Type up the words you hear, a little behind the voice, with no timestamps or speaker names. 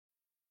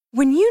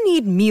When you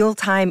need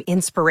mealtime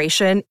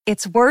inspiration,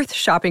 it's worth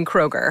shopping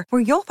Kroger,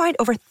 where you'll find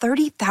over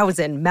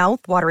 30,000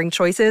 mouth-watering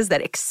choices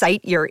that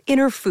excite your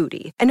inner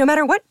foodie. And no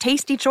matter what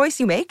tasty choice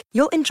you make,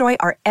 you'll enjoy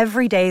our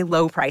everyday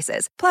low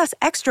prices, plus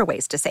extra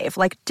ways to save,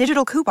 like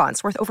digital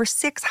coupons worth over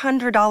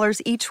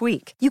 $600 each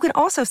week. You can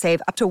also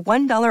save up to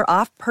 $1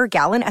 off per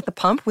gallon at the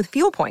pump with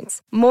fuel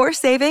points. More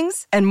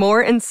savings and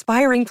more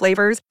inspiring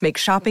flavors make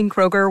shopping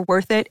Kroger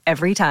worth it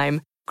every time.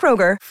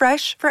 Kroger,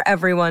 fresh for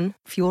everyone.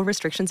 Fuel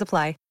restrictions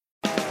apply.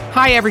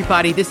 Hi,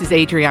 everybody. This is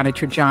Adriana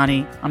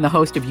Trajani. I'm the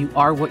host of You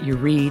Are What You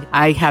Read.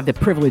 I have the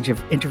privilege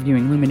of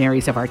interviewing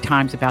luminaries of our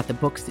times about the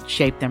books that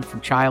shaped them from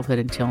childhood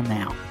until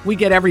now. We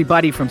get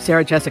everybody from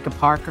Sarah Jessica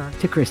Parker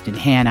to Kristen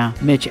Hanna,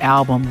 Mitch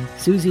Albom,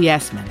 Susie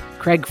Essman,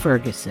 Craig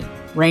Ferguson,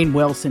 Rainn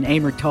Wilson,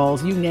 Amor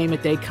Tolls, you name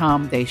it, they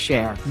come, they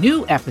share.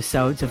 New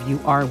episodes of You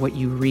Are What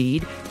You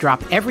Read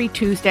drop every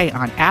Tuesday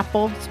on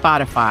Apple,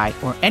 Spotify,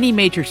 or any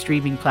major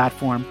streaming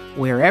platform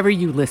wherever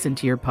you listen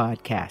to your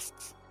podcasts.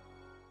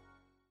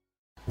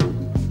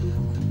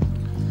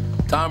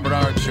 Tom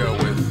Bernard Show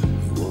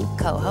with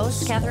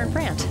co-host Catherine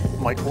Brandt,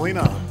 Mike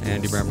Molina,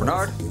 Andy Brand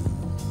Bernard,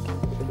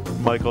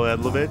 Michael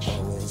Edlovich,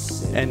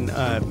 and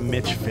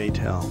Mitch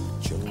Fatel.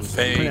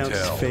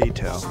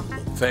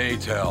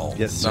 Fatel.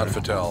 Yes, sir. Not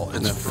Fatel.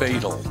 It's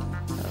fatal.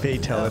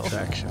 Fatal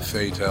attraction.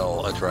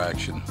 Fatal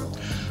attraction.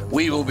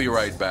 We will be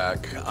right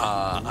back.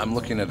 I'm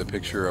looking at a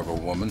picture of a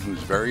woman who's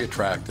very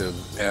attractive,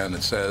 and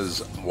it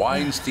says,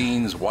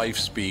 Weinstein's wife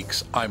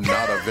speaks, I'm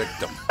not a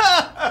victim.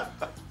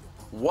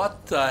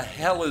 What the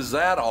hell is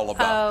that all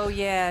about? Oh,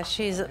 yeah.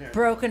 She's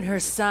broken her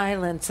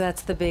silence.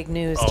 That's the big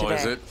news today. Oh,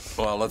 is it?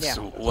 Well,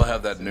 we'll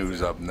have that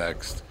news up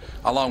next,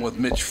 along with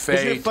Mitch Fatel.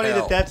 Isn't it funny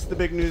that that's the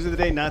big news of the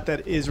day? Not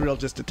that Israel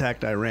just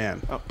attacked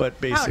Iran,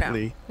 but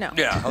basically... Oh, no.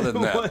 Yeah, other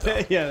than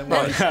that. And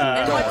what's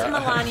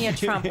Melania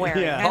Trump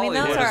wearing? Yeah. I mean,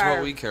 those are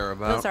what we care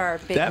about. Those are our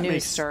big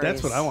news stories.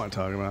 That's what I want to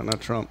talk about,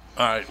 not Trump.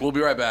 All right, we'll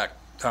be right back.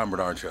 Tom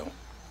Bernard Show.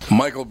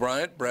 Michael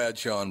Bryant,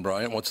 Bradshaw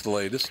Bryant, what's the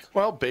latest?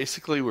 Well,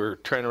 basically, we're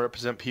trying to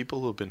represent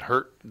people who have been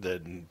hurt,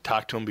 then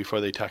talk to them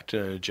before they talk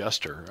to an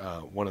adjuster.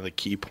 One of the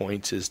key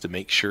points is to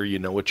make sure you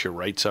know what your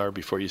rights are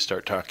before you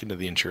start talking to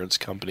the insurance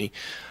company,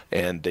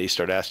 and they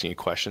start asking you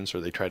questions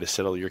or they try to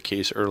settle your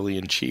case early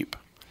and cheap.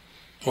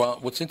 Well,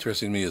 what's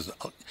interesting to me is,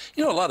 a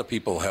lot of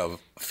people have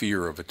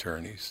fear of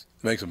attorneys.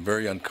 It makes them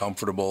very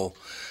uncomfortable.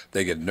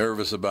 They get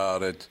nervous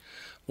about it.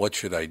 What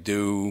should I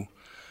do?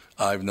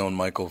 I've known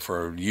Michael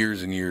for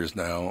years and years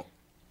now,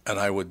 and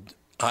I would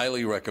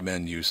highly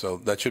recommend you. So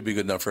that should be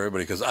good enough for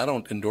everybody, because I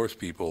don't endorse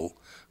people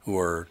who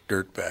are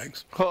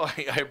dirtbags. Well,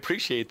 I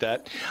appreciate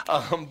that.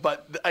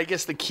 But I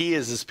guess the key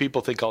is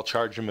people think I'll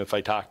charge them if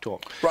I talk to them.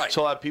 Right.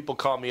 So a lot of people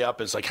call me up.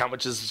 It's like, how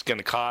much is this going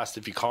to cost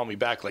if you call me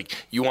back? Like,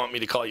 you want me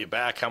to call you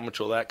back? How much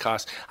will that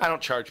cost? I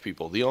don't charge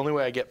people. The only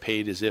way I get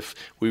paid is if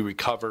we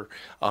recover,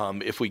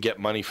 if we get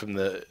money from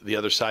the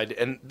other side.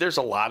 And there's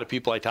a lot of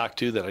people I talk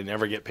to that I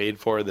never get paid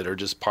for that are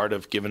just part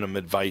of giving them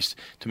advice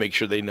to make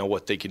sure they know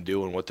what they can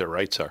do and what their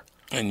rights are.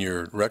 And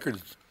your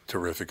record's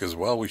terrific as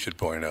well, we should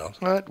point out.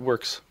 It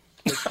works.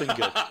 It's been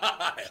good.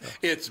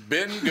 It's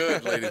been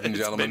good, ladies and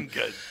gentlemen. It's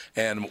been good.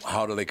 And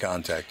how do they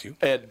contact you?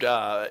 And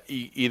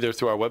either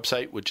through our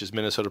website, which is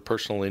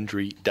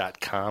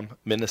minnesotapersonalinjury.com,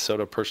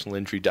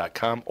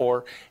 minnesotapersonalinjury.com,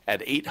 or at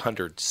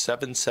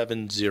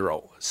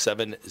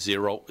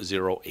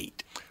 800-770-7008.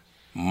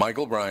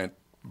 Michael Bryant,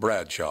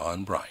 Bradshaw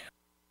and Bryant.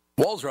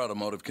 Walser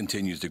Automotive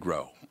continues to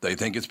grow. They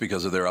think it's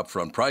because of their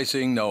upfront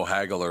pricing, no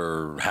haggle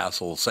or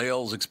hassle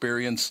sales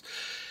experience,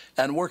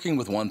 and working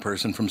with one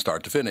person from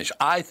start to finish.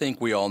 I think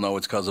we all know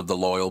it's because of the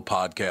loyal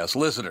podcast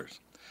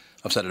listeners.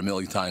 I've said it a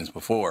million times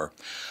before.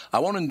 I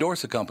won't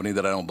endorse a company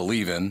that I don't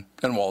believe in,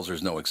 and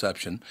Walser's no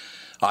exception.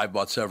 I've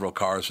bought several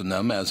cars from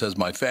them, as has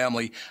my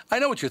family. I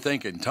know what you're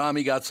thinking.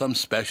 Tommy got some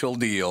special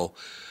deal.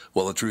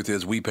 Well, the truth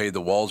is we paid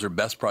the Walser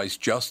best price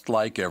just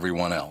like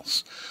everyone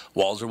else.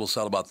 Walser will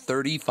sell about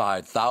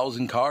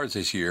 35,000 cars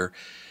this year,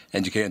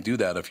 and you can't do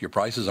that if your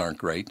prices aren't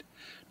great.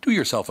 Do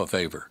yourself a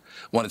favor.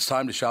 When it's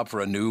time to shop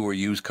for a new or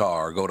used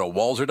car, go to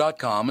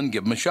walser.com and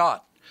give them a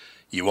shot.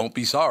 You won't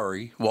be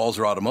sorry.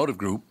 Walser Automotive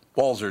Group,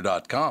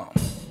 walser.com.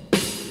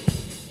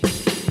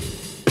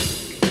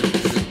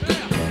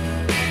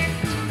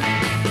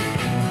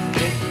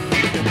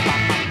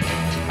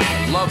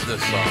 Love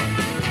this song.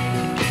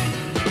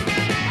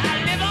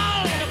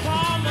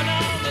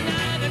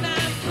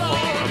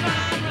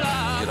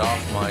 Get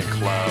off my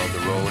cloud, the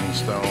Rolling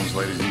Stones,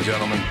 ladies and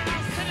gentlemen.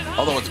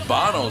 Although it's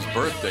Bono's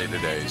birthday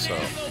today, so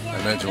I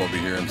imagine we'll be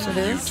hearing some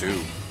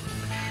U2.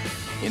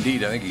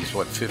 Indeed, I think he's,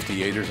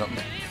 58 or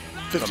something?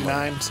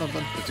 59,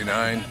 something.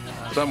 59,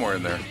 somewhere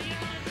in there.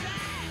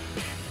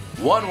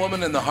 One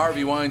woman in the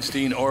Harvey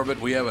Weinstein orbit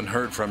we haven't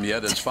heard from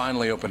yet is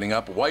finally opening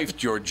up. Wife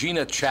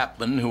Georgina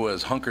Chapman, who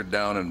has hunkered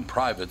down in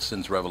private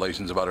since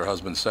revelations about her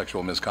husband's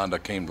sexual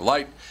misconduct came to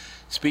light,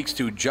 speaks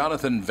to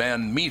Jonathan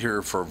Van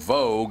Meter for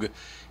Vogue.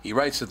 He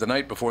writes that the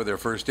night before their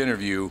first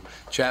interview,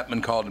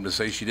 Chapman called him to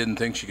say she didn't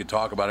think she could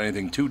talk about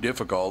anything too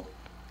difficult.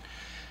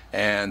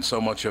 And so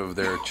much of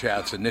their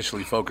chats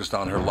initially focused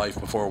on her life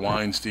before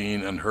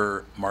Weinstein and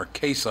her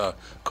Marquesa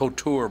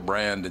Couture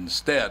brand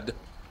instead.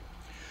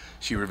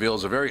 She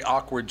reveals a very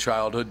awkward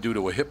childhood due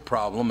to a hip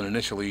problem and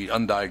initially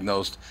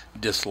undiagnosed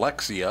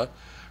dyslexia,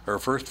 her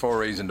first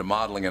forays into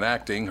modeling and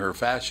acting, her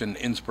fashion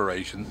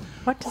inspiration.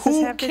 What does Who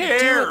this have to do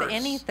cares? with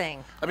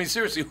anything? I mean,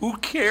 seriously, who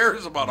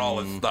cares about all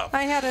this stuff?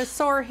 I had a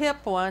sore hip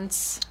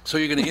once. So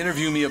you're going to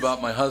interview me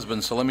about my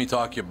husband, so let me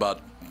talk to you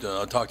about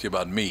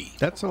me.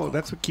 That's all.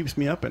 That's what keeps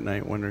me up at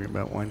night, wondering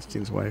about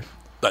Weinstein's wife.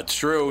 That's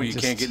true. You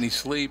just- can't get any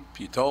sleep.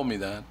 You told me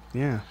that.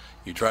 Yeah.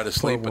 You try to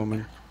sleep, but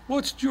woman.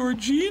 what's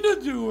Georgina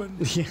doing?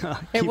 Yeah.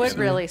 It keeps would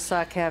me- really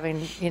suck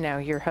having,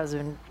 your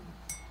husband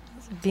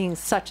being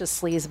such a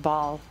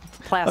sleazeball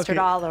plastered Okay.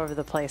 all over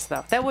the place,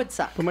 though. That would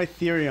suck. But my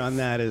theory on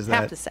that is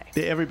Have that to say.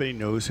 everybody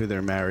knows who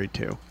they're married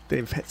to.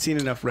 They've seen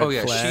enough red Oh,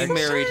 yeah, she flags.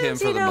 married him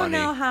for you the don't money.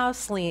 know how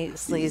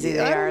sleazy Yeah, they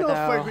I are, don't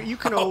know though. if you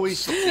can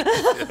always. My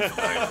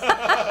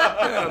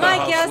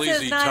guess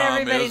sleazy is not Tom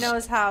everybody is.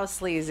 knows how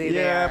sleazy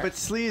they Yeah, are. but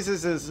sleaze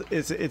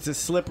it's a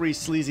slippery,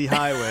 sleazy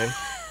highway.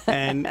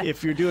 And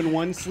if you're doing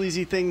one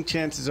sleazy thing,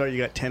 chances are you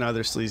got 10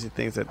 other sleazy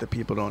things that the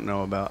people don't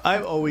know about.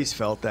 I've always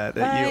felt that.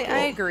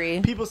 I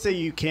agree. People say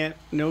you can't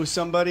know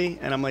somebody,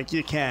 and I'm like,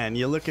 you can.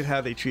 You look at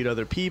how they treat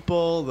other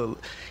people.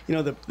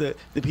 The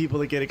people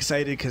that get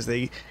excited because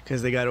they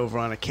got over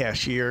on a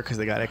cashier because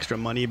they got extra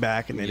money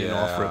back and they didn't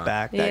offer it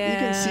back. That you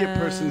can see a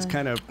person's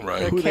kind of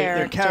Right. their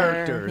Their character.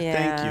 character,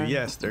 Thank yeah. you.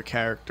 Yes, their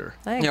character.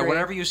 I agree. Yeah,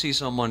 whenever you see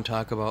someone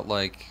talk about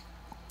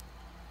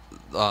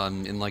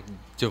in like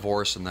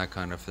divorce and that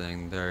kind of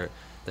thing,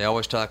 they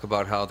always talk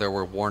about how there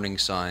were warning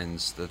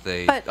signs that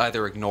they But-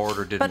 either ignored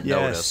or didn't but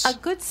notice. a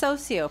good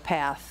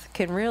sociopath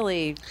can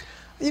really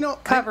You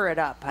cover it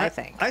up, I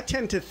think. I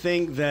tend to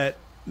think that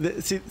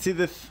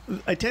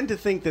I tend to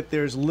think that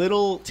there's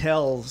little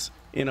tells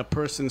in a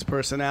person's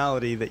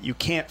personality that you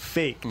can't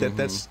fake.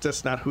 That's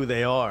just not who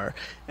they are,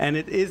 and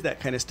it is that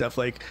kind of stuff.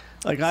 So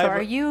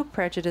are you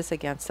prejudiced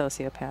against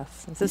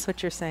sociopaths? Is this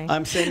what you're saying?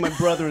 I'm saying my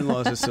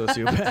brother-in-law is a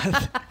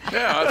sociopath.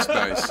 Yeah, that's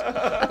nice.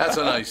 That's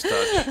a nice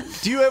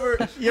touch. You ever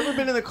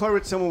been in the car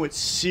with someone with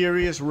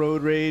serious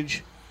road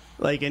rage,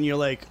 and you're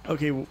like,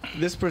 okay,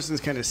 this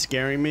person's kind of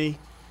scaring me?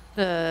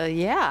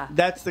 Yeah.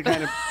 That's the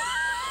kind of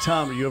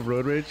Tom. You have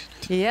road rage.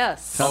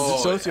 Yes.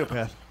 Tom's Oh, a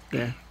sociopath.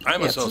 Yeah.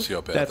 I'm a Yes.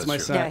 sociopath. That's my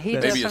true. son. Yeah, he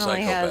Maybe a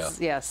definitely has.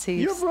 psychopath. Yes, he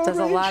You have road does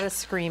a rage? lot of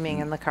screaming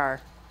in the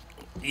car.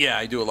 Yeah,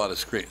 I do a lot of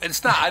screaming.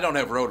 It's not. I don't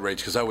have road rage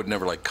because I would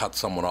never cut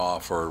someone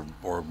off or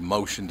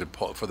motion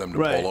for them to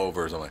Right. pull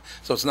over or something.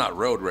 So it's not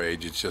road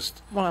rage. It's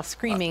just. Well,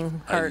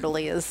 screaming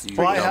heartily is. you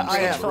Well, I, become I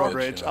have such a road roach,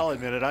 rage. you know. I'll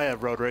admit it. I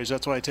have road rage.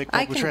 That's why I take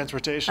public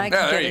transportation. I Yeah,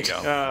 can there get you it.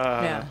 go.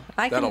 Yeah,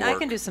 I That'll can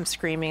work. do some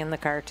screaming in the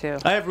car too.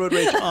 I have road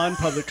rage on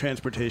public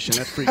transportation.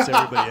 That freaks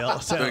everybody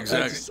else out.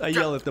 Exactly. I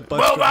yell at the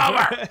bus Move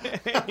driver.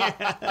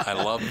 over! I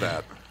love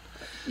that.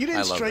 You didn't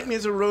I love strike that. me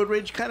as a road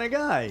rage kind of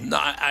guy. No,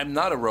 I'm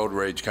not a road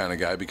rage kind of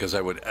guy because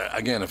I would,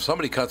 again, if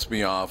somebody cuts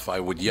me off, I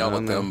would yell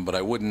at them, but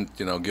I wouldn't,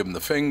 give them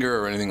the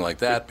finger or anything like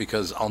that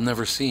because I'll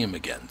never see him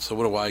again. So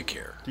what do I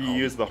care? Do you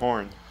use the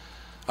horn?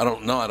 I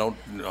don't know. I don't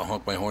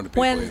honk my horn to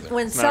people either.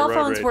 When cell road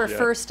phones rage were yet.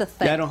 first a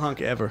thing, Yeah, I don't honk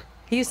ever.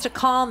 he used to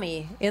call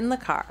me in the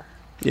car.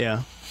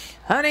 Yeah.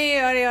 Honey,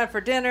 what do you want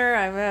for dinner?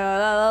 I'm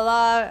la la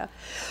la.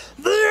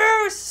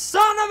 You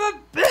son of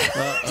a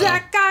bitch!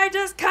 That guy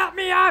just cut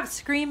me off,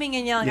 screaming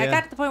and yelling. I Yeah.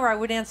 got to the point where I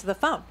wouldn't answer the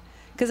phone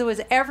because it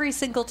was every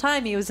single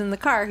time he was in the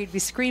car, he'd be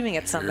screaming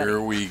at somebody.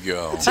 Here we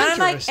go. And I'm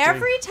like, Interesting.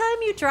 every time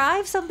you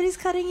drive, somebody's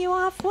cutting you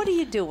off. What are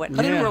you doing?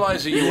 I didn't Yeah.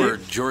 realize that you were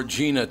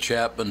Georgina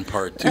Chapman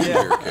Part 2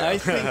 here, I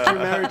Kath. think you're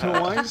married to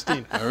a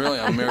Weinstein.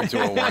 I'm married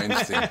to a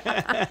Weinstein.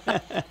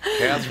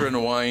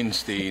 Catherine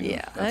Weinstein.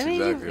 Yeah, That's I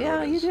mean, exactly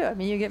what it you is. do. I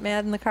mean, you get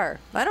mad in the car.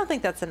 I don't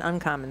think that's an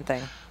uncommon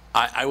thing.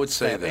 I would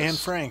say this. Anne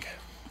Frank.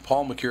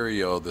 Paul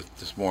Mercurio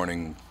this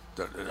morning,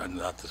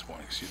 not this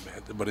morning, excuse me,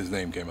 but his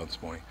name came out this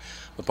morning.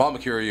 But Paul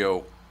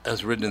Mercurio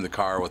has ridden in the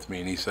car with me,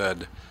 and he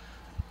said,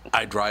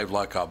 I drive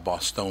like a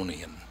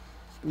Bostonian.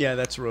 Yeah,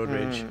 that's road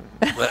rage.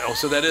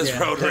 So that is Yeah,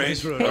 road that rage.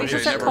 is road Okay, rage.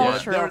 It's a never mind.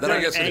 cultural Then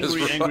I guess it is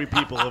angry, road angry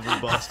people over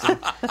in Boston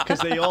because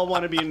they all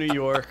want to be in New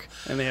York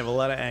and they have a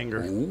lot of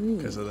anger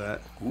because of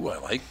that. Ooh, I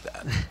like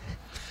that.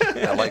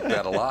 I like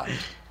that a lot.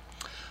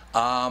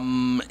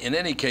 In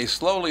any case,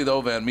 slowly,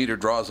 though, Van Meter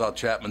draws out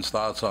Chapman's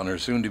thoughts on her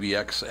soon-to-be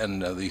ex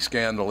and the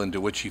scandal into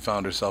which she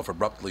found herself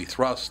abruptly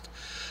thrust.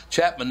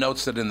 Chapman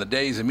notes that in the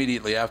days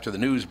immediately after the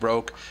news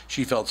broke,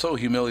 she felt so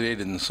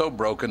humiliated and so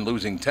broken,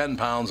 losing 10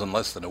 pounds in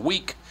less than a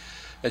week,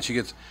 that she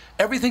gets,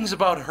 everything's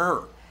about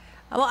her.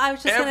 Well, I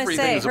was just going to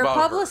say, Everything's her about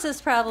her.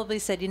 publicist probably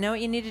said, you know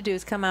what you need to do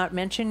is come out,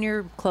 mention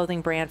your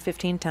clothing brand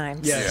 15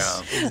 times.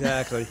 Yes,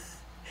 exactly.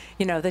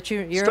 You know, that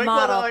you're a Strike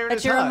while the model, iron that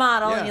is you're a hot.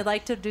 model, Yeah. and you'd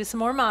like to do some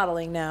more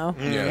modeling now.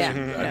 Yes,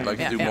 Yeah. I'd like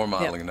to do Yeah. more Yeah.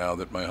 modeling now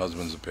that my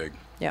husband's a pig.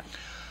 Yeah.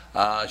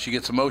 She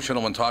gets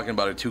emotional when talking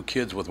about her two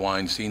kids with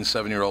Weinstein,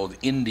 7-year-old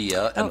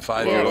India and Oh,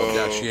 5-year-old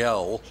whoa.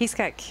 Dashiell. He's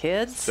got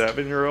kids.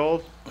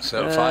 7-year-old? A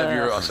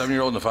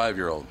 7-year-old and a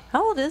 5-year-old.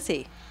 How old is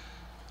he?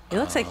 He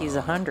looks like he's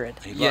 100.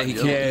 Yeah, he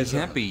Yeah,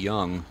 can't be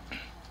young.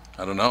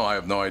 I don't know. I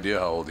have no idea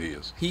how old he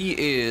is. He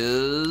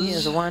is. He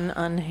is one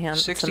unhandsome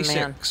 66.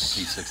 man.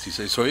 He's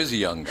 66, so he's a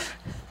young guy.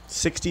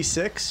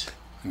 66?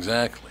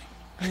 Exactly.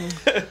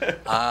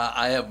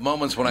 I have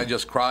moments when I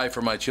just cry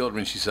for my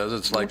children, she says.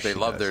 It's like they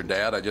love their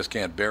dad. I just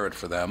can't bear it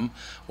for them.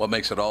 What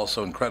makes it all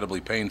so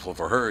incredibly painful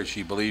for her is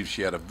she believes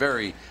she had a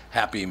very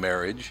happy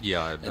marriage.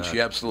 Yeah, I and bet. she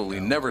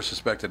absolutely never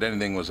suspected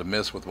anything was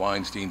amiss with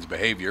Weinstein's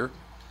behavior.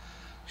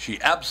 She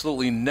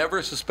absolutely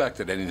never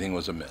suspected anything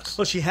was amiss.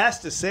 Well, she has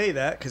to say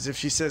that, because if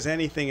she says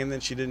anything and then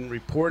she didn't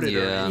report it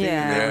or Yeah. anything,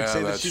 Yeah. they would say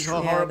that that's she's true.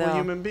 a horrible they'll-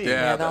 human being.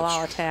 Yeah, they'll that's all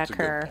true. attack That's a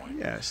good her. point.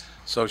 Yes.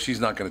 So she's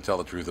not going to tell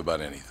the truth about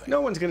anything.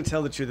 No one's going to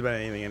tell the truth about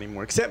anything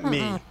anymore, except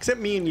me. Except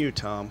me and you,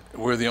 Tom.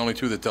 We're the only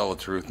two that tell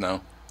the truth now.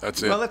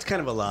 That's it. Well, that's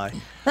kind of a lie.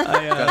 I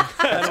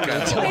don't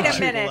want to tell Wait the a truth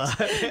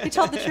minute. You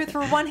told the truth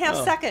for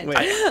 1/2 second. wait.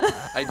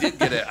 I did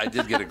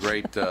get a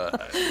great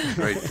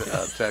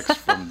text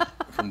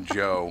from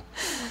Joe.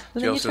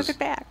 And then you took it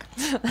back.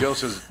 Joe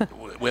says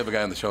we have a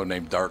guy on the show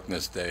named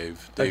Darkness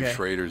Dave. Dave Okay.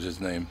 Schrader's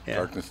his name. Yeah.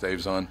 Darkness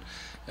Dave's on,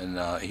 and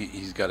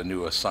he's got a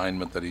new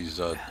assignment that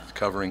he's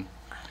covering.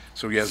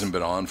 So he hasn't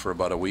been on for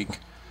about a week.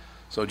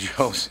 So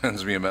Joe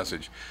sends me a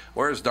message.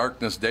 Where's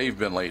Darkness Dave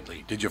been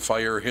lately? Did you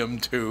fire him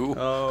too?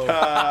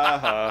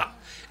 Oh.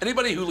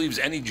 Anybody who leaves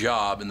any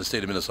job in the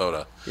state of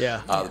Minnesota,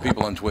 Yeah. the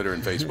people on Twitter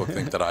and Facebook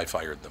think that I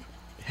fired them.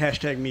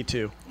 Hashtag me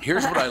too.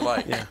 Here's what I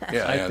like.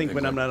 I think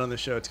when I'm not on the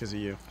show, it's because of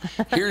you.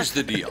 Here's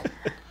the deal.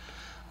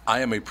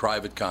 I am a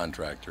private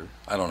contractor.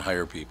 I don't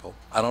hire people.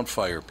 I don't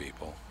fire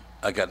people.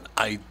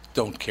 I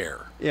don't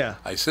care. Yeah.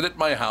 I sit at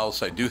my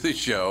house. I do the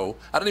show.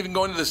 I don't even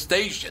go into the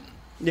station.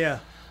 Yeah.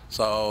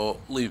 So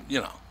leave.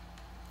 No.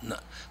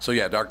 So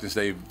yeah, Darkness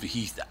Dave.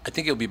 I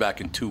think he'll be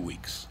back in 2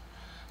 weeks.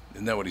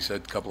 Isn't that what he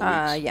said? A couple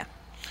of weeks. Yeah.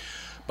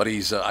 But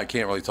he's. I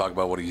can't really talk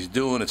about what he's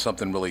doing. It's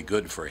something really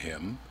good for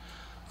him.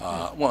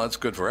 Well, it's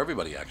good for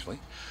everybody actually.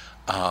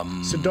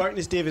 So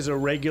Darkness Dave is a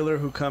regular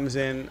who comes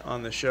in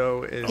on the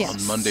show. Yes.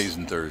 On Mondays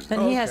and Thursdays.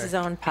 And he has okay. his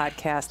own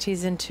podcast.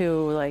 He's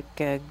into like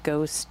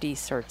ghosty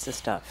sorts of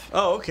stuff.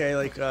 Oh, okay,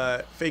 like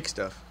fake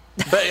stuff.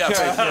 But, yeah, fake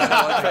stuff.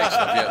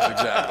 Yes,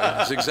 exactly.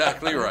 That's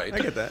exactly right. I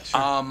get that. Sure.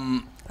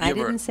 I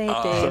didn't say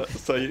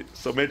Dave.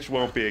 So Mitch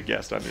won't be a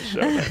guest on this show.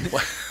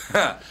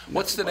 Then.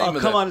 What's the name Oh,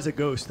 of come that? on as a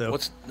ghost, though.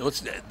 What's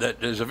that?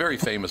 There's a very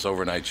famous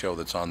overnight show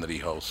that's on that he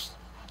hosts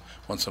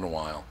once in a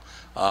while.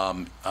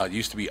 It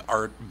used to be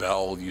Art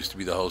Bell used to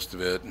be the host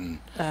of it, and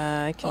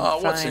I can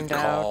what's find it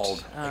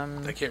called? out.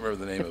 I can't remember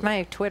the name If of it.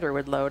 my Twitter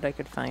would load, I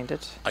could find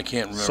it. I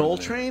can't remember. Soul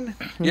the name. Train?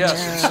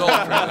 Yes, it's Soul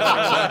Train.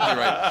 That's exactly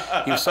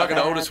right. He was talking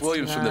to Otis That's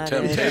Williams from the not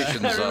it.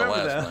 Temptations I remember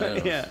last that.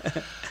 night.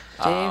 Yeah.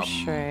 Dave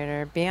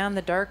Schrader, Beyond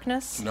the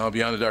Darkness. No,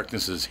 Beyond the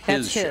Darkness is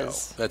That's his show.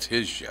 his. That's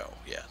his show.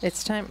 Yes.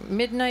 It's time.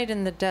 Midnight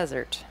in the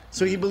Desert.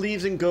 So he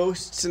believes in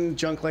ghosts and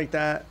junk like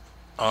that?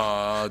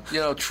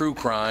 True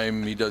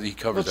crime. He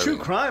covers Well, true everything.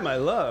 crime I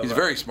love. He's a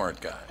very smart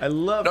guy. I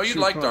love No, you'd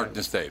true like crime.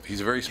 Darkness Dave. He's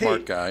a very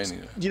smart guy.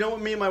 And You know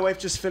what me and my wife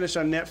just finished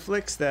on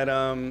Netflix?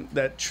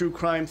 That true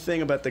crime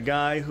thing about the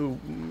guy who,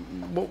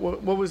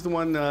 what was the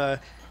one that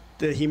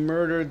he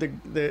murdered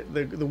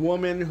the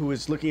woman who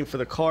was looking for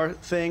the car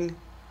thing?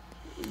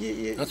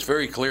 That's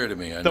very clear to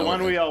me. I The know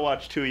one it. we all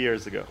watched 2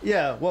 years ago.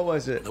 Yeah, what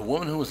was it? The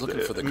woman who was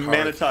looking for the car.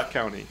 Manitowoc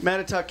County.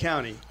 Manitowoc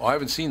County. Oh, I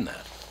haven't seen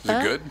that. Is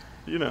it good?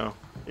 You know,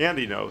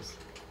 Andy knows.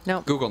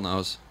 No. Google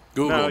knows.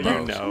 Google No, knows.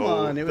 you know. Come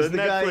on, it was the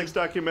guy- Netflix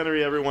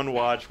documentary everyone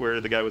watched where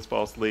the guy was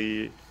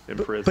falsely in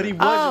prison. But he wasn't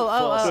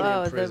falsely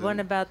in The prison. one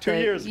about 2 the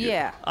years ago.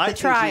 yeah, I the think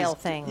trial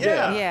he's- thing.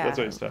 yeah. That's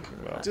what he's talking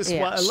about. Just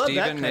Yeah. I love that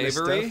Stephen kind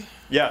Avery? of stuff.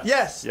 Yes.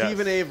 Yes,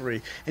 Stephen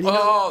Avery. And you know,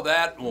 Oh,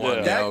 that one.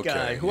 Yeah. that Yeah, okay,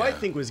 guy, who I yeah.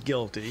 think was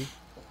guilty.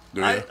 Do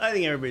you? I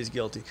think everybody's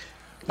guilty.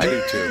 I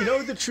do too. You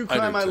know the true I do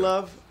crime I too.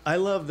 love? I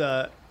love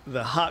the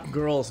hot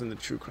girls in the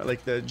true crime,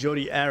 like the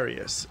Jodi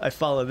Arias. I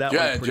followed that one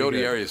Yeah, pretty Jodi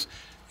good. Arias.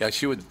 Yeah,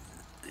 she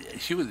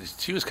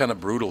was kind of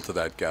brutal to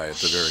that guy at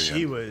the very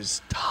She end.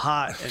 was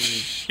hot and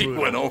She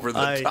brutal. went over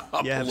the top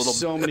I a have little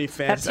so bit. many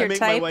fans. That's I your make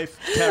type? my wife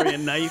carry a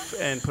knife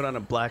and put on a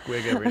black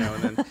wig every now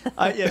and then.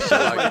 She was I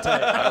my like it.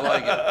 type. I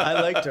like it.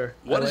 I liked her.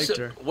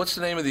 What's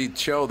the name of the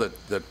show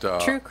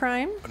that True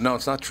crime. No,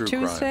 it's not True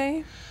Crime.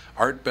 Tuesday.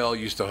 Art Bell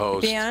used to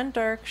host. Beyond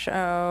Dark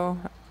Show,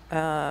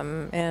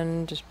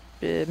 and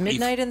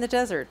Midnight in the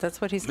Desert.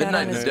 That's what he's got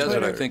Midnight on in his the Desert,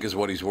 Twitter. I think, is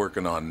what he's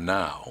working on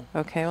now.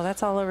 Okay, well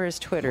that's all over his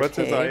Twitter What's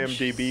his page.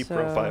 IMDb So-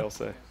 profile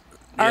say?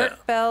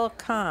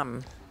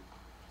 Art.com.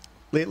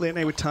 Late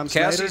Night with Tom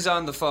Cassie's Snyder.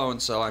 on the phone,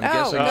 so I'm Oh,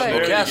 guessing good.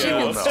 there you Cassie go.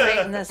 will know.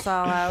 Straighten this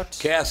all out.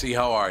 Cassie,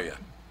 how are you?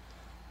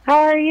 How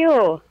are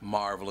you?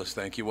 Marvelous,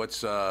 thank you.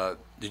 What's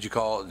did you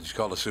call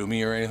to sue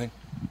me or anything?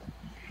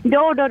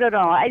 No.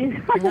 I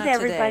just wanted Not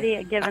everybody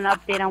to give an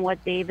update on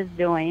what Dave is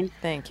doing.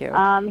 Thank you.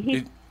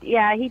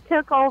 He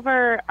took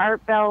over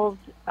Art Bell's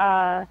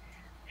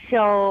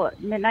show,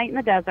 Midnight in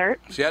the Desert.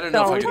 See, I didn't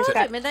know if I So could he's say.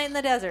 got- Midnight in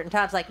the Desert, and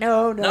Tom's like,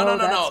 no, No.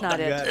 that's not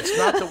it. It's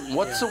not the.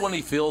 What's the one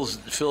he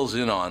fills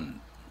in on?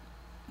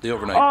 The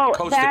overnight, Oh,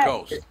 coast that- to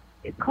coast.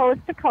 Coast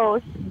to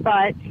coast,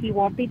 but he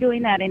won't be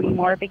doing that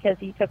anymore because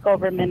he took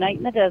over Midnight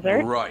in the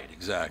Desert. Right,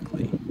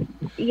 exactly.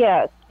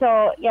 Yeah,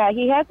 so, yeah,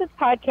 he has his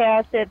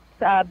podcast.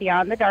 It's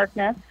Beyond the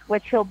Darkness,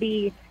 which he'll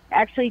be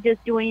actually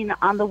just doing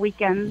on the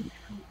weekends.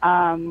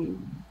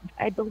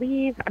 I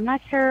believe, I'm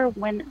not sure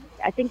when,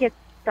 I think it's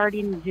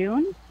starting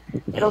June.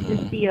 It'll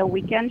just be a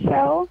weekend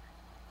show.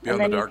 Beyond and the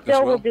then Darkness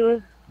still will? will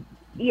do,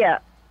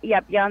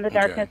 Beyond the Okay.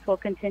 Darkness will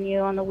continue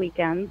on the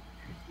weekends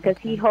because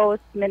he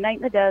hosts Midnight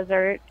in the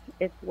Desert.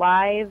 It's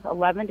live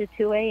 11 to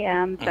 2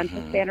 a.m.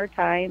 Central Standard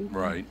Time.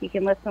 Right. You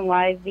can listen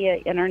live via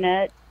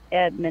internet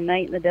at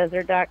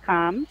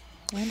midnightinthedesert.com.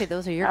 Maybe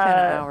those are your kind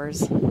of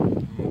hours.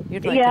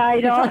 You'd like yeah, I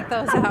you'd know. like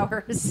those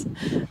hours.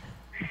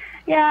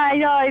 Yeah, I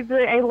know.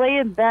 I lay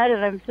in bed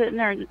and I'm sitting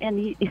there and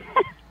he,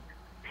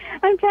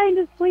 I'm trying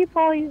to sleep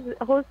while he's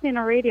hosting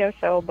a radio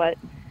show, but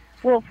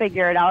we'll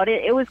figure it out.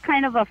 It was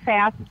kind of a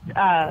fast,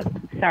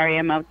 sorry,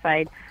 I'm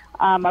outside,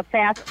 a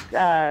fast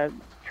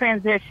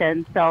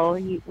transition. So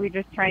we're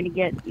just trying to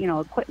get,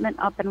 equipment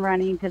up and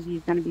running because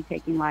he's going to be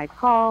taking live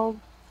calls.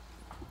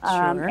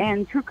 Sure.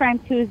 And True Crime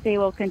Tuesday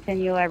will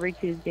continue every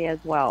Tuesday as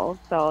well.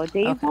 So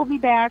Dave will be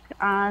back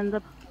on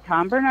the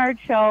Tom Bernard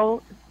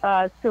Show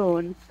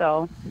soon.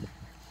 So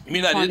You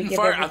mean I didn't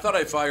fire? I thought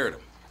I fired him.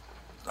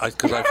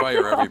 Because I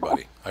fire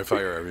everybody. I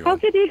fire everyone.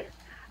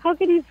 How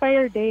could he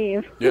fire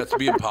Dave? Yeah, it's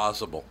be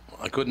impossible.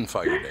 I couldn't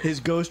fire Dave. His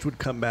ghost would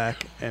come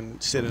back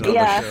and sit in on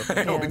Yeah.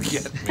 the show. It would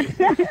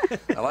get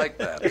me. I like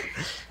that.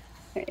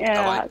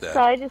 Yeah, I like that.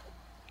 so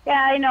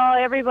I know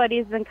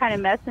everybody's been kind of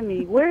messing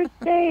me. Where's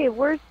Dave?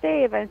 Where's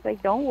Dave? I was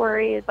like, don't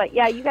worry. But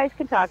yeah, you guys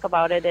can talk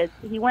about it.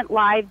 He went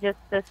live just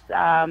this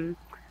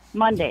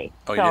Monday.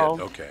 Oh, so,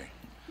 yeah, okay.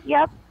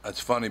 Yep. That's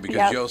funny because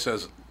Yep. Joe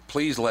says,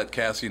 please let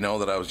Cassie know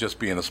that I was just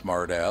being a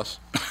smart ass.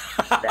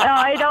 No,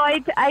 I know.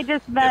 I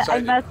just Yes, I I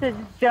do.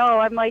 messaged Joe.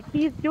 I'm like,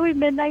 he's doing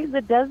Midnight in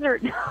the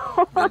Desert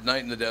now.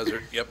 Midnight in the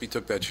Desert. Yep, he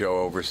took that show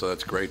over, so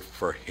that's great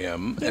for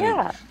him. And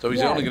Yeah, so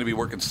he's yeah. only going to be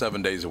working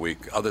 7 days a week.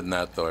 Other than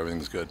that, though,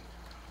 everything's good.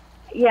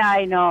 Yeah,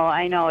 I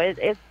know.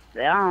 It's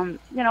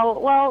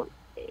well,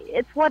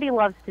 it's what he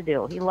loves to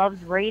do. He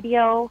loves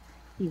radio.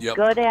 He's Yep.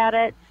 good at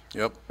it.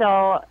 Yep.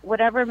 So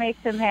whatever makes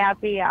him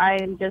happy,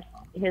 I'm just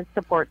his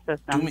support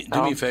system.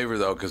 Do me a favor,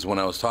 though, because when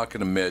I was talking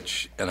to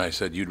Mitch and I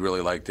said, you'd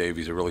really like Dave,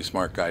 he's a really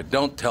smart guy,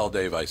 don't tell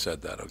Dave I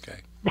said that,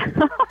 okay?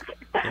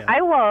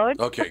 I won't.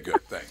 Okay,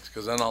 good, thanks,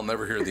 because then I'll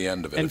never hear the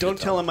end of it. And if you don't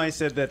tell him I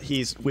said that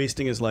he's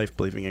wasting his life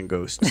believing in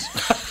ghosts.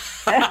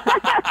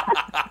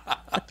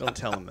 Don't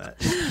tell him that.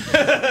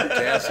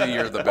 Cassie,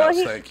 you're the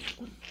best, thank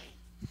you.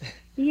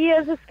 He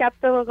is a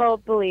skeptical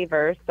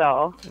believer,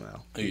 so.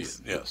 Well,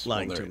 He's yes,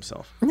 lying well, to there-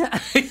 himself.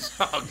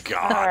 Oh,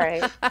 God. All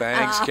right.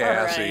 Thanks,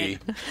 Cassie.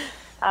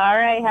 All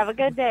right. Have a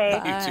good day.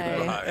 You too,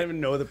 I bye. don't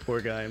even know the poor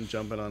guy. I'm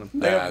jumping on him.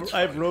 That's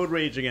I have road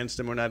rage against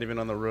him. We're not even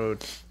on the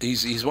road.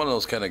 He's one of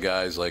those kind of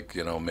guys, like,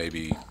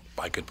 maybe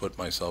I could put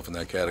myself in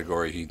that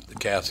category.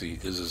 Cassie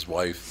is his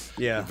wife.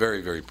 Yeah. A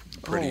very, very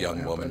pretty Oh, young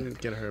yeah, woman. I didn't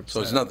get her upset.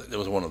 So it's not. It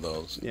was one of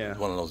those. Yeah.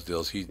 One of those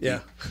deals. Yeah.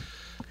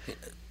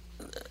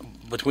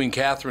 Between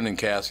Catherine and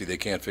Cassie, they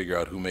can't figure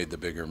out who made the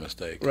bigger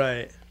mistake.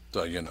 Right.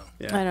 So Yeah.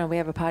 I know. We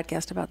have a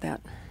podcast about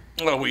that.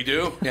 Oh, we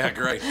do? Yeah,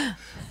 great.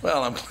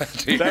 Well, I'm glad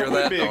to hear That would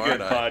that. be a though,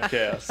 good aren't I?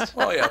 podcast.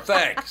 Oh, yeah,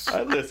 thanks.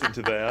 I'd listen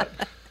to that.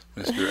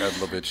 Mr.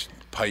 Edlovich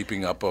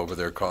piping up over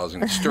there,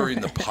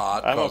 stirring the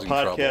pot, I'm a causing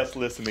trouble. podcast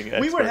listening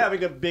expert. We were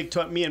having a big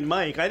talk, me and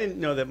Mike. I didn't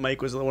know that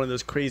Mike was one of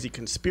those crazy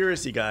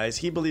conspiracy guys.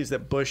 He believes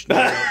that Bush knew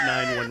about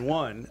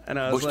 9/11. And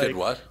I was Bush like, did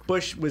what?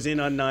 Bush was in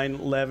on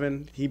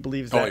 9/11. He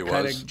believes Oh, that he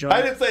kind was? of junk.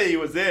 I didn't say he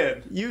was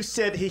in. You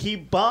said he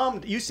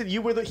bombed. You said he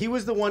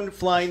was the one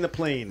flying the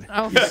plane.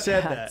 Oh, he for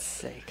said God's that.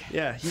 sake.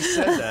 Yeah, he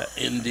said that.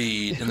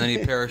 Indeed. And then he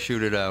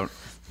parachuted out.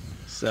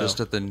 So. Just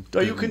at the.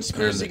 Are you a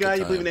conspiracy nick of guy? You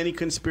time. believe in any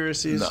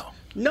conspiracies? No.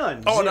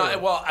 None. Oh, Zero. no,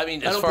 well, I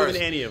mean, I as don't far believe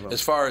as in any of them.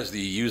 as far as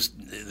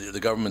the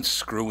government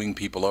screwing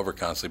people over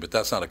constantly, but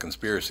that's not a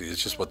conspiracy.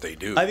 It's just what they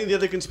do. I think the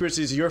other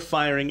conspiracy is you're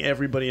firing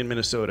everybody in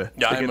Minnesota.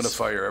 Yeah, Like I'm going to it's-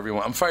 fire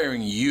everyone. I'm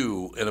firing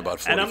you in about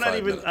 45 And I'm not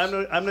even.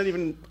 minutes. I'm not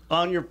even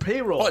on your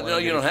payroll. Well, when no,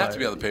 I'm you don't getting have to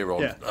be on the fired.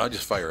 payroll. Yeah. I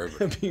just fire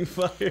everybody. I'm being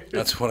fired.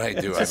 That's what I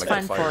do. It's I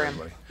fun fire for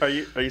him.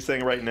 everybody. Are you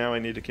saying right now I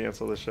need to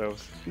cancel the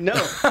shows? No.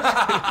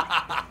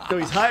 No,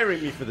 he's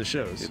hiring me for the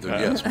shows.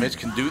 Yes, Mitch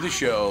can do the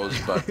shows,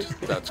 but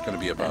that's going to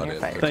be about you're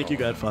it. fired. Thank you,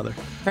 Godfather.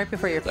 Right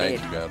before you're paid.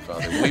 Thank you,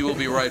 Godfather. We will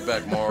be right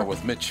back more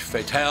with Mitch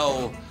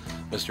Fatel.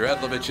 Mr.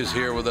 Edlovich is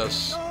here with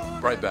us.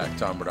 Right back,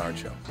 Tom Bernard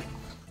Show.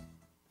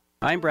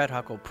 I'm Brad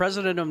Huckle,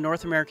 president of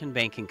North American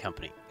Banking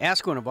Company.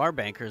 Ask one of our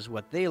bankers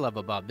what they love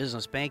about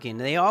business banking.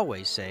 They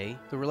always say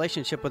the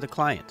relationship with the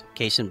client.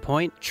 Case in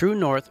point, True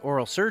North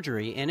Oral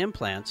Surgery and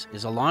Implants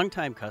is a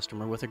longtime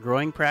customer with a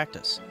growing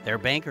practice. Their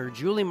banker,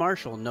 Julie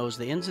Marshall, knows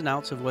the ins and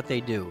outs of what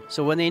they do.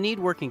 So when they need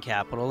working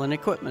capital, an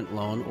equipment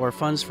loan, or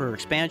funds for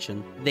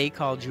expansion, they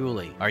call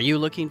Julie. Are you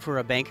looking for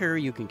a banker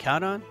you can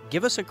count on?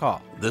 Give us a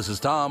call. This is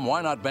Tom.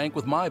 Why not bank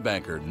with my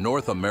banker,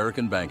 North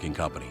American Banking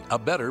Company? A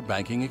better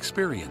banking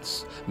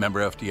experience. Member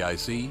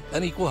FDIC,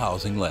 an equal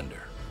housing lender.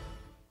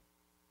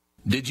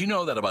 Did you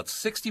know that about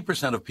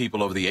 60% of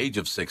people over the age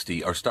of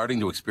 60 are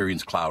starting to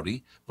experience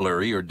cloudy,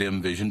 blurry, or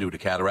dim vision due to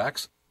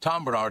cataracts?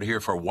 Tom Bernard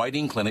here for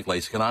Whiting Clinic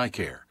LASIK and Eye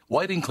Care.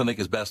 Whiting Clinic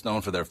is best known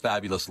for their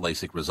fabulous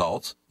LASIK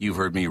results. You've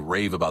heard me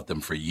rave about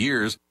them for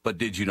years, but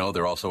did you know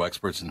they're also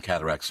experts in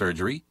cataract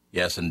surgery?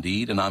 Yes,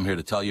 indeed, and I'm here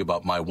to tell you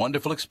about my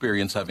wonderful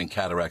experience having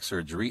cataract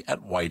surgery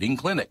at Whiting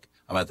Clinic.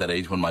 I'm at that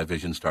age when my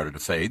vision started to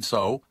fade,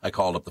 so I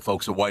called up the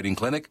folks at Whiting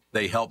Clinic.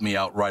 They helped me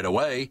out right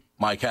away.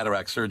 My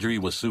cataract surgery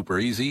was super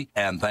easy,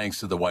 and thanks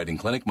to the Whiting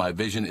Clinic, my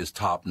vision is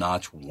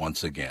top-notch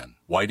once again.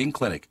 Whiting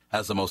Clinic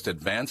has the most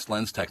advanced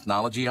lens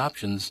technology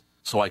options,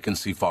 so I can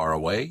see far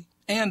away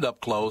and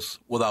up close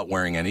without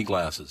wearing any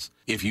glasses.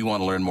 If you want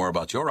to learn more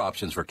about your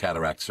options for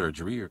cataract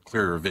surgery or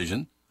clearer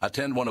vision,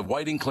 attend one of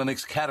Whiting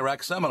Clinic's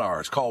cataract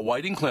seminars. Call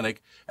Whiting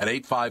Clinic at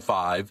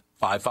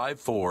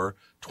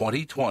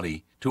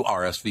 855-554-2020 to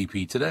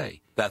RSVP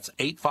today. That's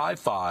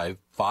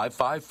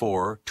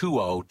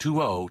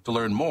 855-554-2020 to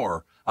learn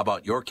more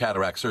about your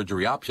cataract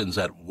surgery options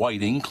at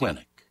Whiting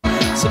Clinic.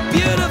 It's a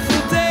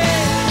beautiful day.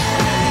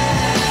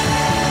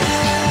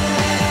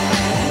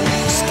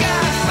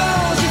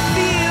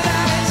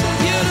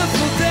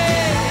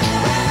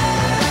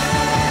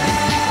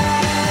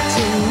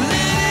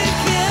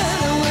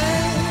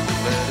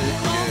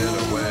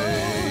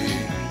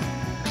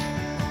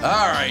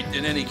 All right,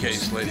 in any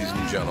case, ladies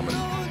and gentlemen.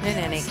 In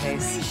any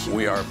case.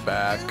 We are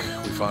back.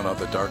 We found out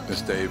that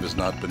Darkness Dave has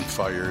not been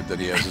fired, that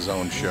he has his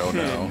own show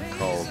now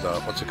called,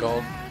 what's it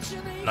called?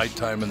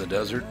 Nighttime in the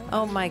Desert?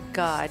 Oh, my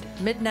God.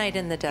 Midnight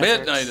in the Desert.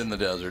 Midnight in the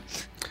Desert.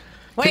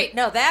 Wait,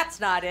 no, that's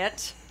not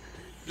it.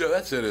 Yeah,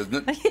 that's it,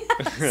 isn't it?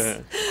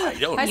 Yes.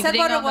 I said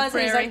what it was,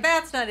 and he's like,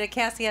 that's not it.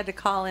 Cassie had to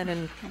call in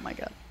and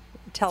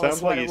tell us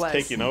what it was. Sounds like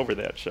he's taking over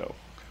that show.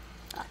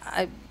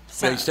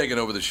 He's taking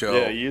over the show.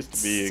 Yeah, he used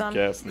to be a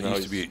guest. Now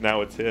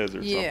it's his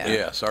or something.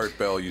 Yes, Art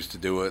Bell used to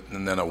do it,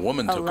 and then a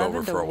woman took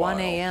over for a while. 11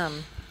 to 1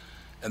 a.m.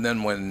 And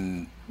then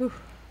when,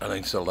 I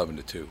think it's 11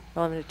 to 2.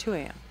 11 to 2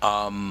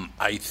 a.m.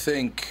 I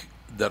think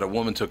that a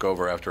woman took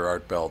over after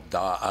Art Bell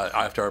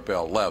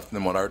left, and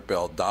then when Art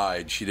Bell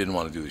died, she didn't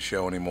want to do the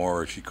show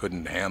anymore, or she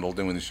couldn't handle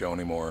doing the show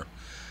anymore.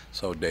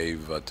 So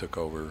Dave took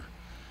over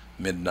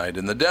Midnight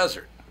in the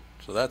Desert.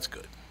 So that's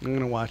good. I'm going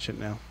to watch it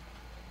now.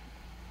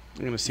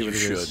 I'm going to see what it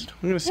is. You should.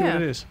 I'm going to see what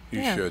it is.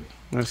 You should.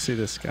 Let's see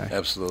this guy.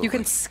 Absolutely. You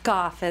can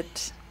scoff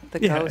at the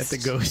ghost. at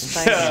the ghost.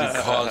 And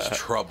cause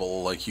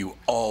trouble like you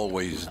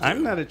always do.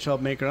 I'm not a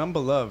troublemaker. I'm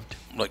beloved.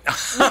 Like,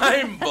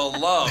 I'm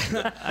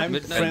beloved. I'm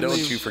and friendly.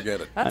 don't you forget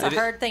it. That's a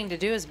hard thing to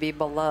do, is be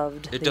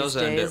beloved. It these does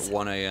end days. at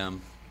 1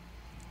 a.m.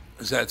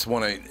 That's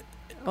 1 a.m.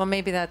 Well,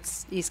 maybe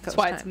that's East Coast That's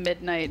why time. it's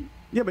midnight.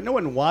 Yeah, but no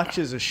one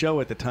watches a show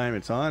at the time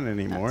it's on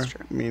anymore. That's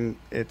true. I mean,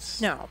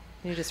 it's... No,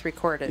 you just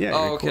record it. Yeah,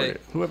 Oh, you record okay.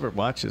 it. Whoever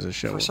watches a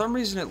show. For some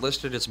reason, it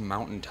listed its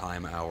Mountain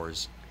Time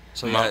hours.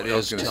 So yeah, Mountain- it I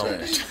is was gonna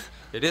till say.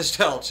 it is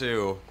till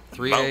 2,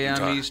 3 Mountain a.m.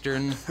 time.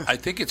 Eastern. I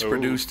think it's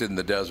produced in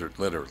the desert,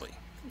 literally.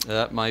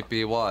 That might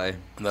be why.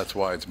 And that's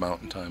why it's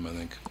mountain time, I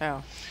think.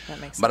 Oh, that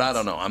makes sense. But I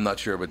don't know. I'm not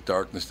sure. But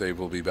Darkness Dave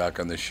will be back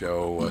on this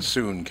show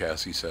soon,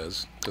 Cassie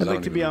says. 'Cause I'd I like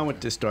don't to even be know. on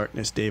with this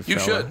Darkness Dave You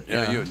fella. should.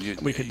 Yeah, you-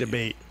 we could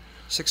debate.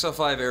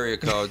 605 area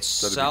code, That'd be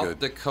South good.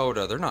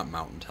 Dakota. They're not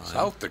Mountain Time.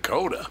 South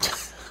Dakota.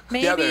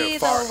 Maybe yeah, they're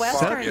far, the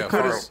western far, yeah,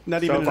 part. far,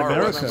 Not even in far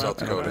west America. South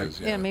Dakota is.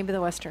 Yeah, maybe the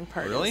western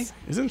part. Really? Is.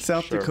 Isn't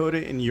South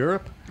Dakota in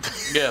Europe?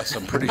 Yes,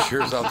 I'm pretty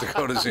sure South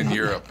Dakota's in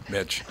Europe,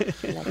 Mitch.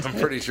 I'm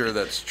pretty sure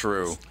that's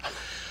true.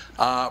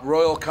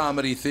 Royal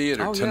Comedy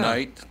Theater Oh, yeah.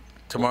 tonight.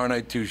 Tomorrow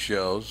night, 2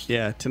 shows.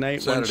 Yeah,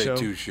 tonight Saturday, one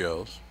show. 2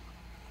 shows.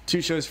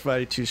 2 shows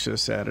Friday, 2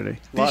 shows Saturday.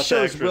 Lots These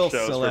shows extra will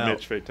shows sell for out.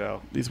 Mitch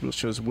Fatel. These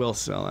shows will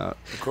sell out.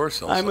 Of course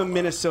they'll I'm sell a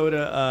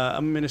Minnesota.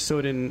 I'm a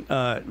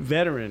Minnesotan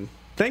veteran.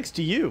 Thanks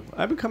to you,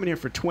 I've been coming here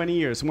for 20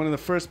 years. One of the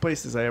first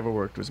places I ever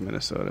worked was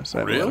Minnesota. So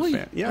I have a lot of Really?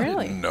 fan- Yeah,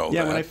 Really? I didn't know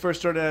Yeah, that. when I first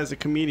started as a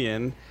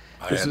comedian,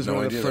 I this had was no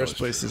one of the idea that first was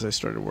places I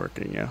started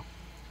working. Yeah,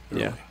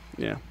 Really?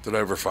 yeah. Did I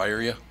ever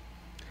fire you?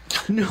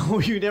 No,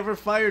 you never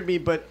fired me,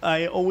 but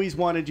I always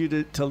wanted you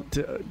to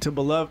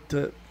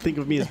think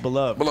of me as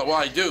beloved. Well,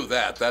 I do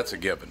that. That's a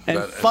given. And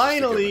That is just a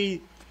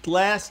finally,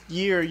 last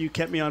year, you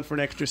kept me on for an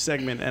extra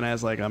segment, and I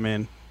was like, I'm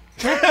in.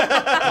 On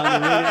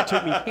the radio, it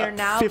took me You're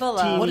now 15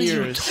 beloved. What are you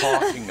years.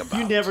 talking about?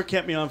 You never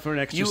kept me on for an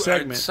extra You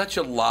segment. are such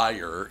a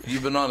liar.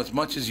 You've been on as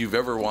much as you've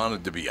ever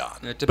wanted to be on.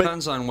 It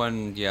depends on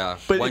when, But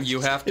when it's-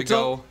 you have to it's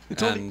go.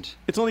 It's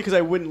only because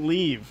I wouldn't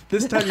leave.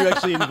 This time you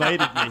actually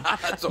invited me.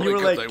 That's You only were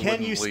 'cause like, I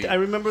 "Can you?" wouldn't leave. I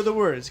remember the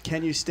words.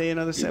 Can you stay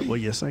another set? Well,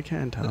 yes, I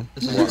can, Tom.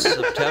 This was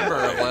September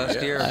of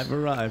last year. I've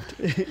arrived.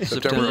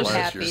 September of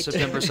last year.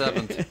 September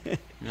 7th.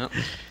 Yep.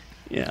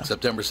 Yeah.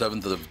 September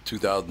 7th of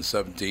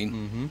 2017.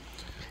 Mm-hmm.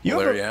 You,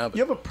 Well, have there a, you have it.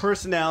 you have a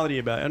personality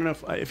about it. I don't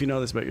know if you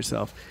know this about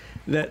yourself,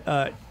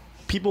 that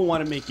people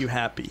want to make you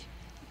happy.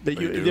 That They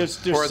do. there's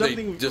or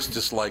something, they just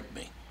dislike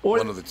me. or,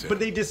 One of the two. but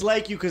they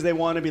dislike you because they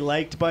want to be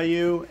liked by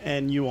you,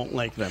 and you won't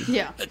like them.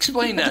 Yeah.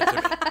 Explain that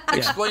to me.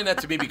 Explain that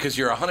to me, because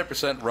you're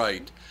 100%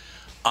 right.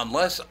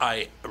 Unless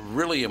I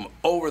really am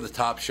over the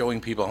top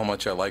showing people how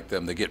much I like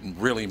them, they get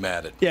really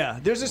mad at me. Yeah,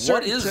 there's a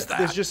certain. What is that?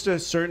 There's just a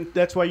certain.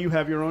 That's why you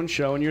have your own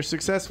show and you're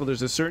successful.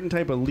 There's a certain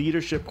type of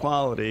leadership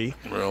quality.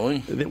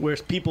 Really? Where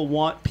people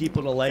want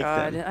people to like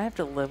God, them. I have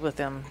to live with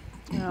him.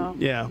 No.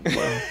 Yeah.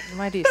 Well,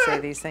 Why do you say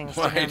these things? to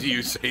Why him? do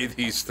you say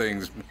these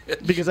things, Mitch?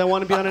 because I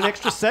want to be on an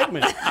extra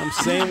segment. I'm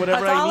saying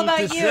whatever It's I all need about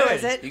to you, say.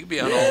 is it? You can be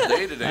on all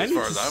day today, I as need,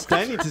 far as I'm I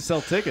concerned. need to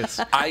sell tickets.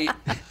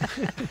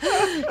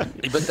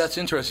 But that's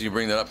interesting you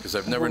bring that up because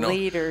I've never known.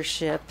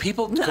 Leadership.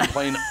 People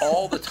complain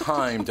all the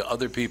time to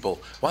other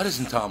people, why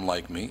doesn't Tom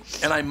like me?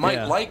 And I might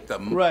Yeah. like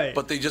them, Right.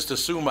 but they just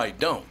assume I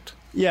don't.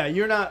 Yeah,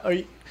 you're not. Are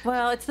you,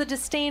 Well, it's the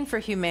disdain for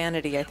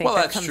humanity. I think Well,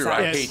 that that's comes true.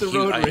 out. I it's hate, the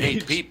road I hate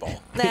rage.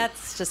 people.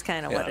 That's just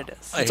kind of what Yeah. it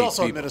is. I It's hate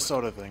also a people.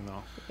 Minnesota thing,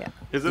 though. Yeah.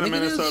 Is it a Think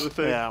it is? Minnesota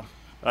thing? Yeah.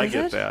 I Is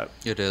get it? that.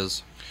 It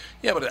is.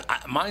 Yeah, but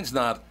mine's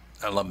not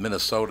a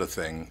Minnesota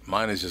thing.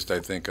 Mine is just, I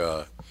think,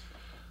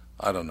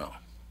 I don't know.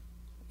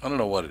 I don't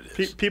know what it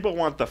is. People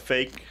want the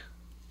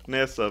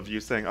fakeness of you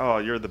saying, "Oh,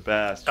 you're the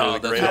best, you're Oh, the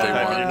that's greatest," what they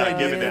and want. you're not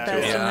giving You're it the to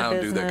best them. in Yeah, I the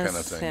don't do that kind of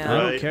business. thing. Yeah. I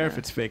don't Right. care if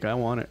it's fake. I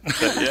want it.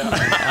 Yeah.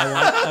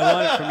 I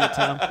want it from you,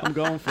 Tom. I'm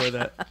going for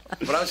that.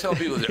 But I was telling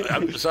people,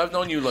 so I've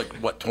known you like,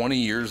 what, 20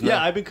 years now?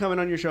 Yeah, I've been coming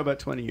on your show about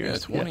 20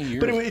 years. Yeah, 20 years.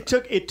 But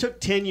it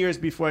took 10 years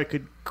before I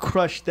could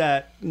crush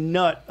that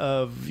nut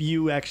of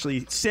you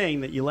actually saying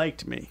that you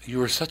liked me. You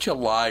were such a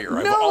liar.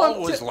 I've I'm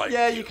always t- liked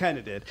Yeah, you. you kind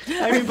of did.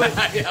 I mean, but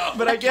know.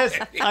 but I guess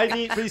I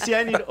need. But you see,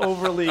 I need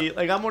overly.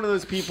 Like I'm one of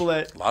those people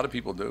that A lot of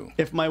people do.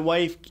 if my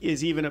wife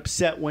is even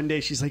upset one day,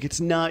 she's like, "It's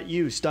not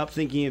you. Stop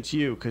thinking it's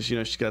you," because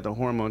she's got the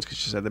hormones because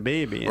she's had the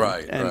baby. And,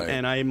 Right, and, right.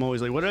 And I'm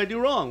always like, "What did I do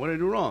wrong? What did I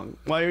do wrong?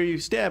 Why are you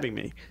stabbing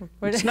me?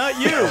 It's not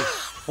you.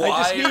 Why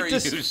are I you need to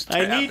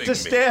stabbing me?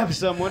 stab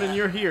someone, and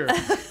you're here."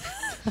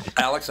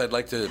 Alex, I'd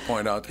like to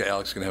point out that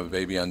Alex can have a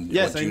baby on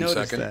Yes, what, I June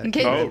noticed 2nd? that. In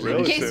case, Oh, really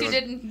in case you soon.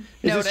 didn't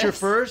Is notice. this your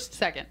first?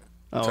 Second.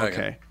 Oh, Second.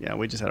 okay. Yeah,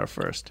 we just had our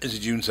first. Is it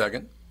June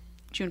 2nd?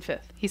 June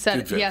 5th. He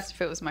said June he 5th. asked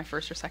if it was my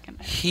first or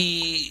second.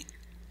 He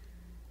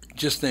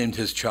just named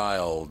his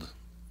child,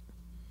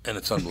 and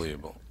it's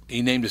unbelievable.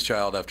 He named his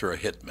child after a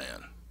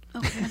hitman.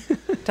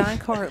 Don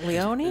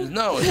Corleone?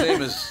 No, his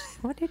name is,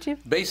 What did you?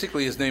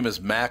 basically his name is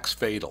Max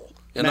Fatal.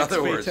 In Max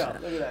other words, Fatal.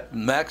 Look at that.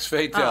 Max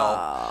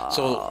Fatal.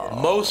 So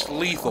most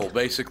lethal,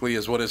 basically,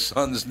 is what his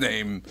son's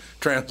name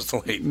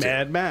translates to.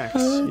 Mad Max.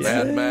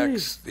 Mad Yeah.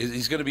 Max.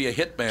 He's going to be a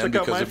hitman Check out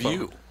because my of phone.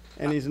 you.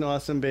 And he's an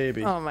awesome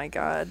baby. Oh my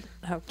God!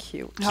 How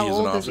cute. He How is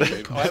an old is awesome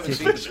he? baby. I haven't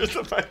seen the Pictures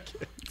of my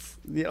kids.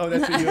 Yeah, oh,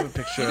 that's what you have a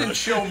picture You didn't of.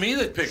 show me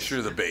the picture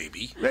of the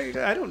baby.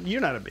 I don't.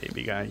 You're not a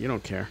baby guy. You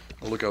don't care.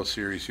 Look how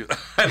serious you.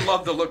 I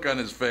love the look on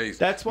his face.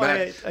 That's why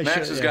Max, I Max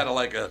should- has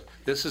yeah. got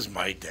this is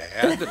my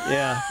dad.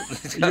 Yeah.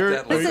 He's got You're-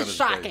 that look This on is his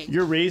shocking. face.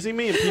 You're raising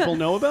me, and people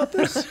know about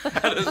this.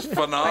 That is Are you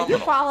phenomenal.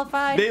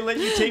 qualified? They let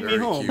you take me Very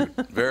home.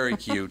 cute. Very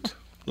cute.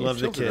 Love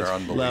the Children kids. are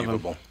Love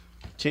unbelievable. them.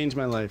 Changed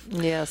my life.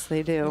 Yes,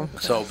 they do.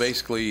 So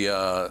basically,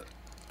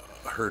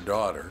 her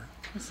daughter,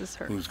 This is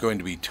her. who's going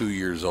to be 2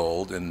 years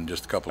old in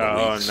just a couple of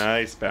Oh, weeks.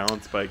 nice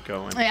balance bike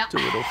going. Yeah.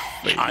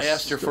 I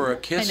asked her for a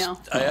kiss. I know.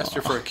 I asked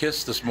her for a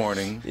kiss this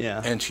morning,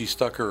 Yeah. and she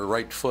stuck her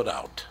right foot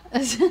out.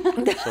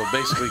 So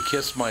basically,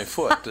 kiss my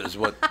foot is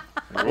what.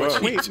 Whoa.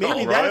 she Wait,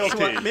 told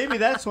maybe me.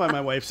 that's why my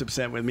wife's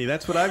upset with me.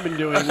 That's what I've been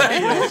doing. When she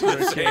asked for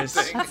a kiss.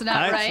 thing. That's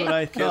not right. What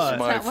I Kiss thought.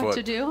 my That's not what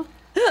foot. to do.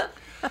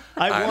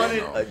 I don't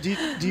wanted. know.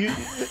 Do you?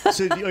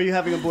 So are you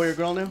having a boy or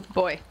girl now?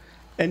 Boy.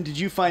 And did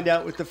you find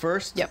out with the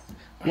first? Yep.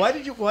 Why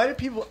did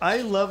people? I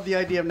love the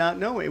idea of not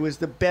knowing. It was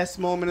the best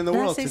moment in the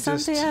world See to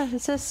something? just Yeah,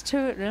 it's just too.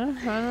 I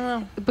don't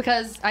know.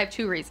 Because I have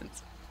two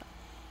reasons.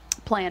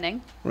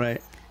 Planning,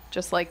 right.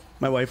 just like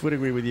My wife would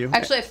agree with you.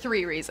 actually I have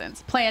three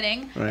reasons.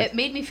 Planning, Right. it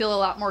made me feel a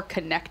lot more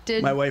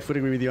connected My wife would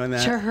agree with you on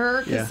that. to her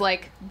because Yeah.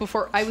 like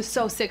before I was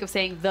so sick of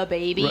saying the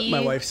baby My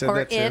wife said Or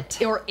that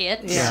too. it. or it.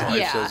 Yeah. My wife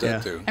Yeah. says that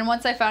Yeah. too. And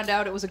once I found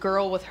out it was a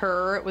girl with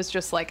her, it was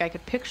just like I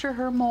could picture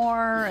her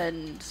more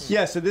and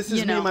Yeah, so this is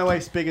You me and know. my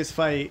wife's biggest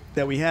fight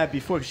that we had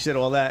before. 'Cause she said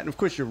all that, and of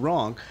course you're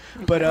wrong,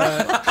 but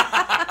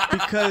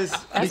because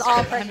That's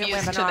all pregnant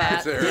used women to are.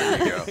 that. There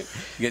you go.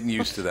 Getting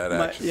used to that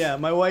action.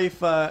 my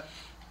wife.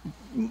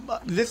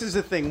 This is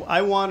the thing.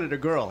 I wanted a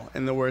girl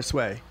in the worst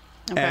way.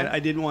 Okay. And I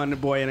didn't want a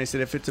boy, and I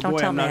said, if it's a Don't boy,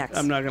 tell I'm not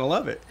Max. gonna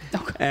love it.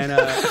 And I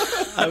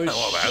was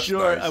Well, that's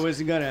sure nice. I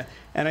wasn't gonna.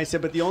 And I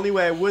said, but the only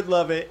way I would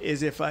love it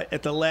is if I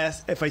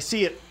if I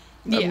see it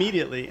Yeah.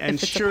 immediately. And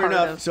If it's a sure part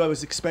enough, of- so I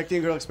was expecting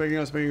a girl,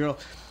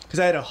 because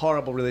I had a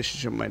horrible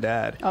relationship with my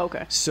dad. Oh,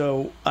 okay.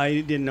 So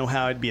I didn't know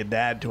how I'd be a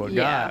dad to a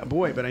Yeah.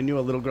 boy, but I knew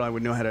a little girl I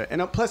would know how to. And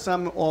plus, I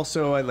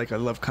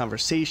love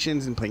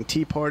conversations and playing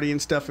tea party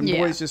and stuff. And Yeah.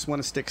 boys just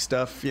want to stick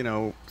stuff,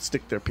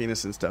 stick their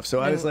penis and stuff. So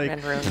I was like,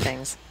 and ruin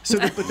things.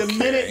 but the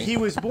minute he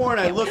was born,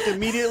 I looked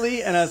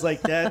immediately and I was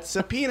like, that's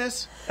a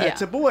penis,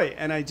 that's Yeah. a boy,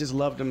 and I just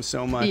loved him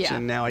so much. Yeah.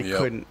 And now I Yep.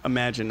 couldn't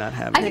imagine not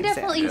having I him. can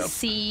definitely Yep.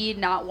 see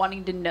not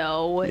wanting to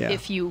know Yeah.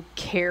 if you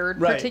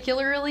cared Right.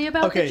 particularly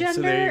about Okay, the so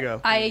gender. there you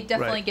go. I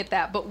definitely Right. get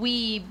that. But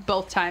we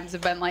both times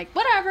have been like,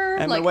 whatever.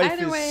 And like my wife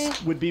either way.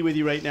 would be with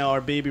you right now.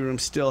 Our baby room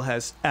still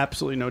has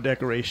absolutely no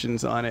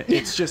decorations on it.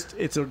 It's just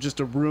just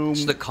a room.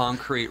 It's the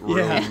concrete room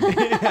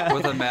Yeah.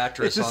 with a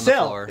mattress It's a on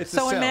cell. the floor. It's a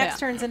So when cell. Max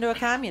turns into a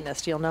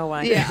communist, you'll know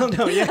why. Yeah.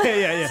 No, yeah.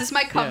 This is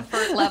my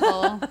comfort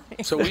level.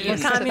 So we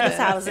didn't, Communist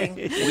housing.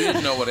 we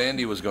didn't know what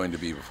Andy was going to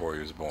be before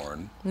he was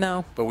born,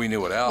 No. but we knew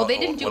what Well, they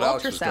didn't do what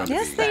Alex was going ultrasound. to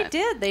Yes, be. they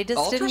did. They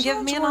just didn't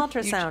give me an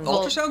ultrasound.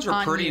 Ultrasounds were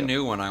on pretty you.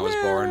 new when I was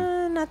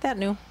born. Not that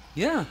new.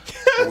 Yeah.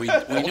 We knew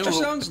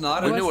Ultrasound's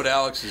not we a- knew what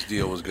Alex's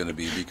deal was going to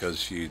be because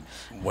she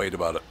weighed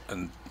about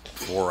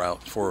 4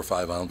 or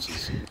 5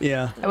 ounces.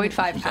 Yeah. I weighed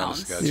 5 She's on a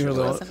pounds. schedule. You were a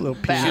little, Wasn't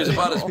little bad. She was piece.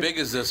 about as big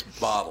as this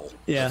bottle.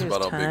 Yeah. That's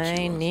about how big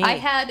she was. Tiny. I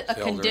had a Held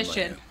her in my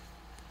condition. hand.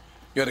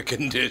 You had a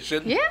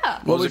condition? Yeah.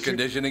 What was the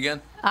condition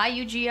again?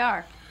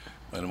 IUGR.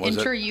 And was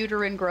it?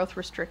 Intrauterine growth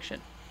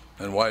restriction.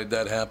 And why did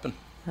that happen?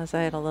 Because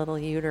I had a little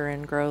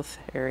uterine growth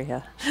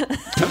area. I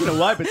don't know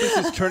why, but this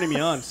is turning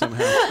me on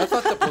somehow. I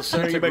thought the Turning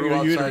placenta about grew your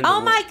outside. uterine.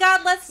 Oh my God!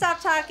 Let's stop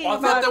talking Well, I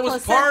about thought that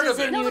was part of placentas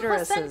it. and No, the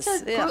uteruses.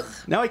 placenta Ugh. grew-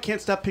 Now I can't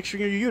stop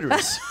picturing your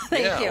uterus.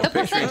 Thank Yeah, you. well, The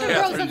picturing placenta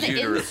grows on Catherine's the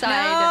uterus.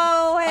 inside.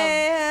 No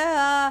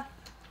way.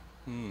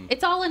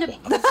 It's all in a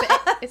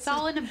it's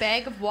all in a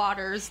bag of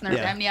waters. And there's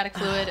Yeah. amniotic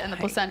fluid and the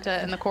placenta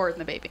and the cord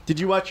and the baby. Did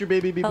you watch your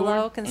baby be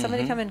Hello, born? can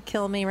somebody come and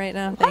kill me right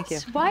now? Thank you.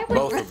 Why would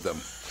Both of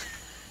them.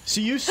 So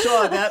you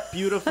saw that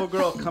beautiful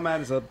girl come out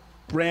as a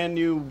brand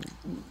new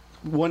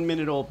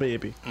 1-minute-old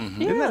baby.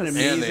 Mm-hmm. Isn't that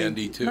amazing? And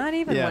Andy, too. Not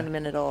even Yeah. 1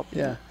 minute old.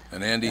 Yeah.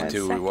 And Andy, One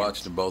too. We second.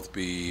 watched them both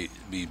be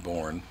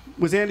born.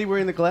 Was Andy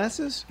wearing the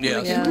glasses?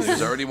 Yes, Yes. he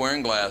was already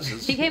wearing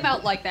glasses. he came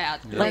out like that?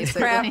 Let's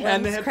basically. craft,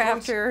 And the let's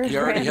craft your He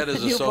already had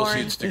his newborn.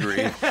 associate's degree.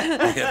 He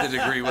had the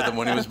degree with him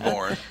when he was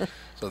born.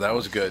 So that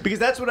was good. Because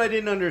that's what I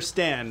didn't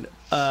understand.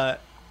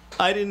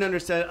 I didn't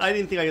understand. I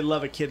didn't think I could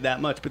love a kid that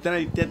much. But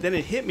then then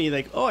it hit me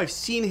like, oh, I've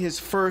seen his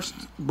first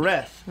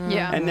breath.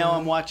 Yeah. And now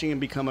I'm watching him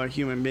become a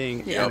human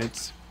being. Yep. And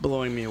it's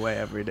blowing me away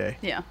every day.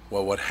 Yeah.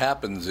 Well, what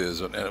happens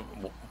is, and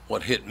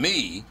what hit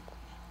me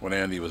when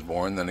Andy was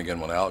born, then again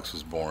when Alex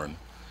was born,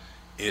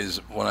 is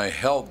when I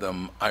held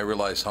them, I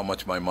realized how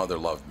much my mother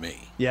loved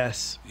me.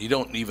 Yes. You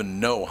don't even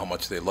know how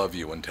much they love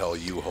you until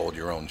you hold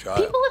your own child.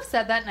 People have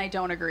said that, and I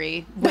don't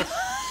agree with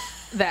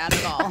that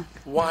at all.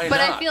 Why But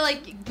not? I feel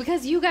like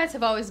because you guys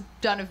have always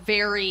done a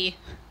very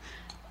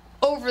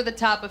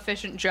over-the-top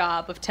efficient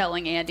job of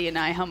telling Andy and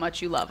I how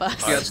much you love us.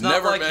 Yeah, it's I've not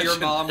never like your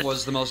mentioned- mom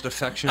was the most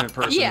affectionate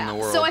person Yeah, in the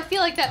world. so I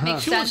feel like that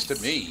makes She was sense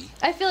to me.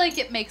 I feel like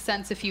it makes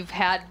sense if you've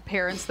had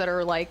parents that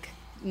are like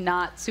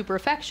not super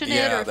affectionate,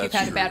 Yeah, or if you've that's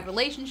had true. a bad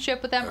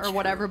relationship with them, That's or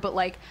whatever. true. But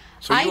like,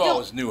 So I you don't,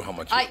 always knew how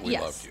much we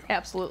yes, loved you.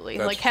 absolutely.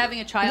 That's like true. having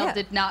a child Yeah.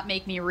 did not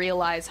make me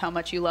realize how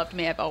much you loved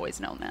me. I've always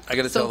known that. I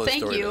gotta so tell this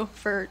thank story, you though.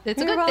 for. It's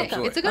You're a good welcome.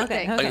 thing. It's a good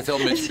Okay, thing. I can tell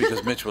Mitch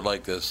because Mitch would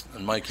like this,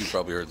 and Mike, you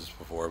probably heard this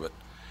before, but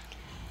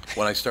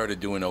when I started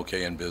doing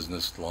okay in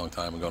business a long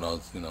time ago, and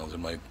I was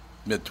in my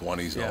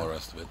mid-20s and all the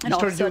rest of it. And You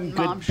all of a started doing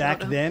sudden, Mom good showed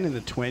back up. then in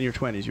your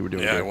 20s. You were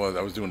doing Yeah, good.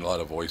 I was doing a lot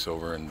of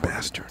voiceover and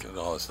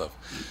all that stuff.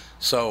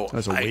 So I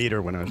was a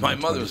waiter when I was in my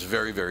my mother 20s. was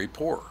very, very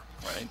poor,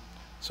 right?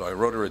 So I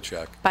wrote her a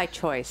check. By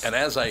choice. And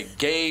as I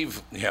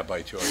gave,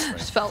 by choice, right?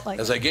 Just felt like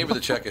As I gave her the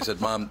check, I said,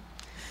 Mom,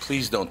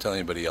 please don't tell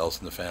anybody else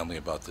in the family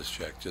about this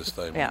check. Just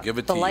yeah, give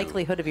it the to you.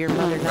 likelihood of your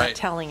mother not Right.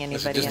 telling I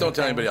anybody. said, just don't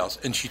tell anything. anybody else.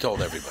 And she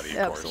told everybody,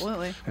 of course.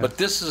 Absolutely. But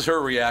this is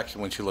her reaction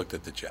when she looked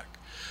at the check.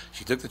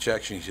 She took the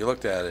check, she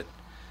looked at it,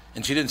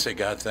 and she didn't say,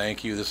 God,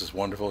 thank you, this is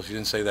wonderful. She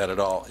didn't say that at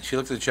all. She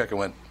looked at the check and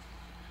went,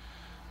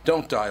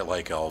 don't die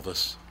like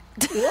Elvis.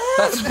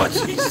 That's what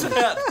she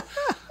said.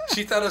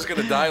 She thought I was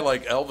going to die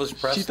like Elvis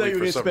Presley. She thought you were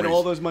going to spend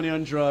all those money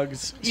on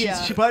drugs. Yeah.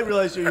 She probably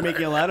realized you were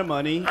making a lot of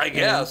money. I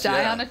guess.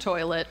 Die yeah. on a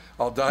toilet.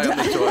 I'll die on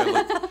the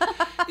toilet.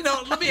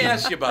 Let me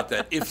ask you about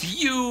that. If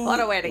you What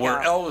a way to were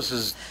go.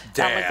 Elvis's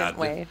dad, Elegant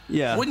way.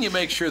 Yeah. wouldn't you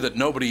make sure that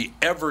nobody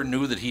ever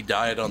knew that he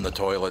died on the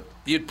toilet?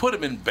 You'd put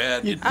him in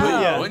bed. You'd put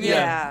him, wouldn't you?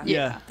 yeah.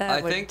 Yeah. That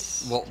I would- think,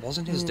 well,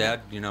 wasn't his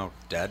dad,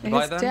 dead His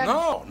by then? dad-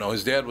 No,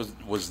 his dad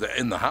was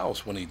in the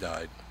house when he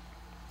died.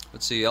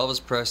 Let's see, Elvis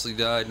Presley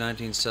died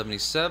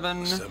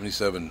 1977.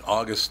 77,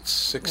 August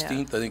 16th,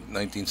 I think, He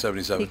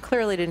 1977.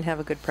 clearly didn't have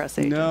a good press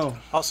agent. No.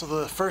 Also,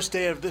 the first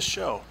day of this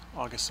show,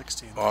 August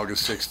 16th.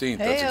 August 16th,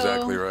 that's Heyo.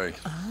 exactly right.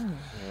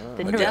 Didn't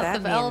The know what death that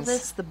of means.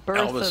 Elvis, the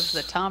birth Elvis.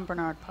 of the Tom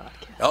Bernard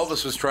podcast.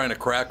 Elvis was trying to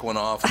crack one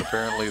off.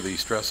 Apparently, the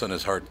stress on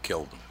his heart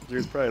killed him. He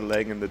was probably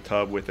laying in the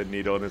tub with a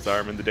needle in his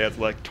arm, and the dad's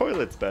like,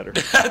 "Toilet's better."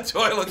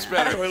 Toilet's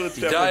better. Toilet's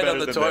He definitely died on better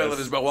the than toilet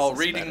this. while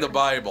reading the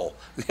Bible.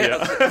 Yeah,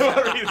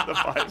 reading the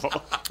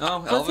Bible. Oh,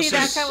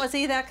 Was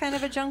he that kind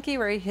of a junkie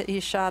where he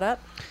shot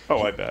up?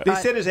 Oh, I bet. They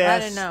said his I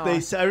ass. didn't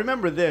know. I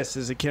remember this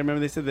as a kid. Remember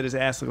they said that his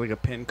ass looked like a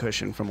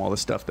pincushion from all the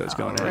stuff that was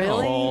going on.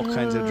 really? All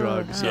kinds of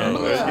drugs. Yeah, Yeah.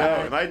 there you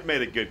go. And I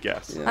made a good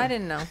guess. I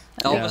didn't know.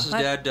 Elvis's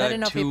I dad didn't died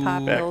know if he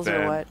popped Back pills or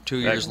then. what.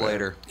 2 Back years then.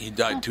 later. He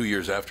died 2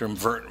 years after him.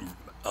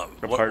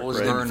 What was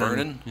his Heartbreak. name?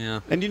 Vernon? Yeah.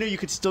 And you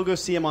could still go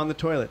see him on the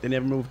toilet. They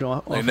never moved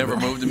off. They never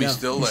moved him. He's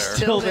still there.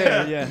 Still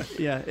there. Yeah,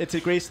 yeah. It's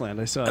at Graceland.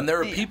 I saw it. And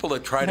there are people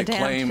that try to Madame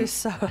claim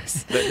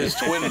Tussauds. that his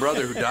twin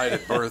brother who died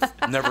at birth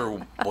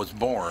never was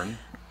born.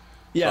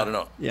 Yeah. So I don't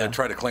know. Yeah. They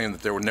try to claim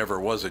that there never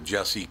was a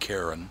Jesse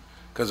Karen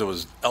because it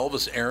was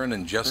Elvis Aaron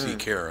and Jesse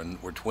Karen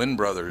were twin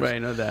brothers. Right, I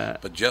know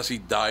that. But Jesse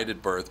died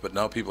at birth, but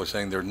now people are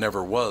saying there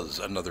never was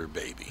another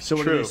baby. So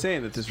what are they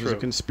saying? That this was a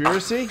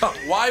conspiracy?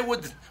 Why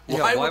would they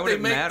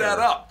it make matter? that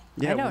up?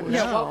 Yeah, I don't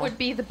Yeah, know. what would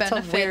be the It's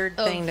benefit a weird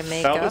of thing to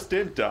make Elvis up.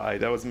 did die.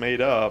 That was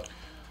made up.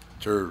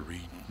 Treat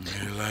me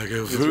like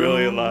a He's fool.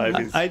 really alive.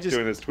 He's I just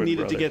doing his twin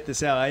needed brother. to get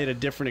this out. I had a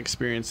different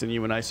experience than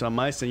you when I saw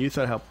my son. You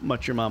thought how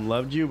much your mom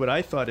loved you, but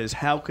I thought is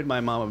how could my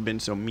mom have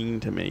been so mean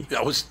to me?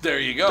 That was there.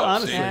 You go.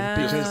 Honestly,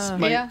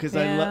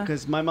 See?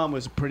 because my mom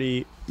was a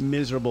pretty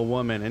miserable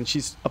woman, and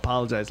she's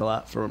apologized a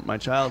lot for my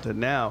childhood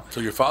now. So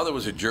your father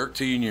was a jerk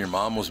to you, and your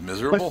mom was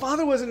miserable. My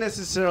father wasn't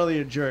necessarily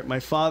a jerk. My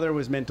father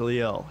was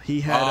mentally ill.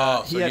 He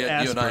had so he had you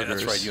Asperger's. and I,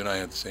 that's right. You and I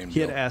had the same. He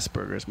deal. had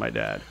Asperger's. My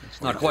dad.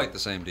 It's not quite the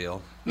same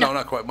deal. No,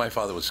 not quite. My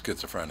father was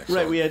schizophrenic.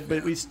 Right, so-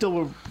 but we still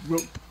were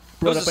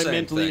brought up the by same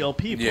mentally thing. ill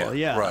people. Yeah,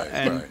 Yeah,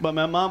 right. But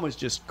my mom was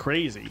just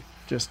crazy,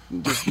 just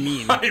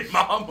mean. My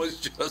mom was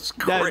just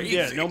crazy.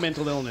 Yeah, no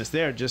mental illness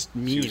there, just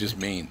mean. was just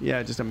mean.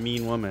 Yeah, just a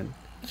mean woman.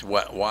 So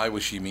why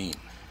was she mean?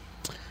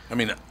 I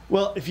mean,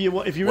 Well, if you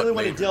really What want to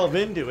made her? delve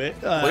into it,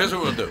 well, here's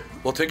what we'll do.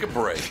 We'll take a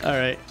break. all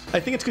right.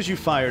 I think it's because you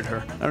fired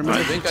her. I remember I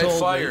you think I told me.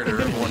 fired her.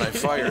 When I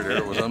fired her,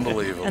 it was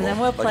unbelievable. And then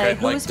we'll play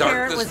Whose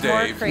Parent Was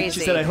More Crazy.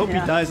 She said, "I hope he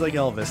dies like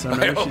Elvis." I I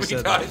remember hope she he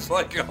said that. dies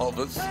like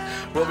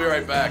Elvis. We'll be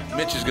right back.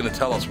 Mitch is going to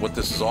tell us what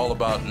this is all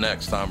about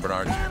next. Tom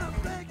Bernard.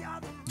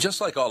 Just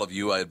like all of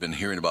you, I had been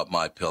hearing about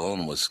MyPillow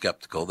and was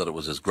skeptical that it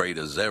was as great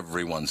as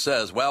everyone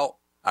says. Well,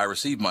 I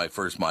received my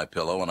first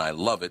MyPillow, and I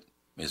love it.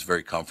 It's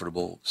very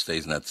comfortable,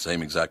 stays in that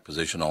same exact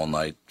position all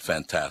night.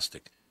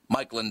 Fantastic.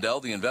 Mike Lindell,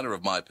 the inventor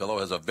of MyPillow,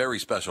 has a very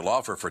special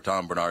offer for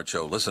Tom Bernard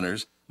Show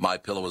listeners.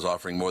 MyPillow is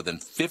offering more than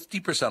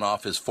 50%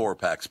 off his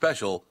 4-pack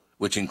special,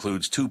 which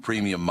includes 2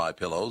 premium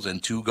MyPillows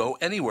and 2 Go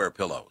Anywhere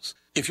pillows.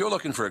 If you're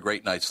looking for a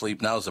great night's sleep,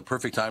 now is the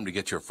perfect time to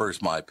get your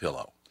first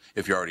MyPillow.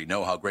 If you already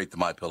know how great the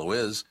MyPillow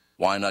is,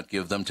 why not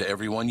give them to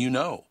everyone you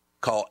know?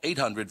 Call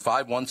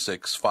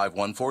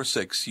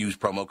 800-516-5146, use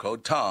promo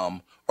code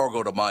TOM, or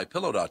go to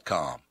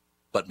MyPillow.com.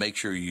 But make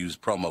sure you use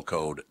promo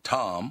code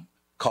TOM.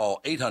 Call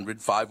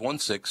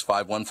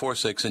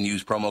 800-516-5146 and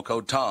use promo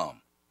code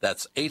TOM.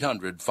 That's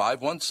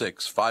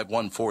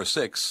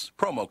 800-516-5146,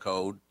 promo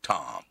code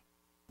TOM.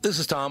 This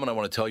is Tom, and I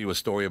want to tell you a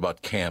story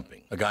about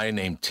camping. A guy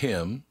named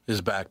Tim, his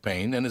back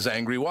pain, and his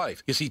angry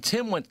wife. You see,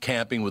 Tim went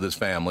camping with his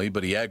family,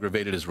 but he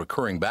aggravated his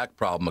recurring back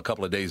problem a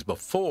couple of days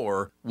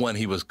before when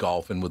he was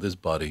golfing with his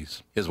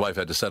buddies. His wife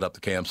had to set up the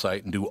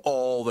campsite and do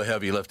all the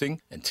heavy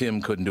lifting, and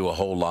Tim couldn't do a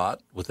whole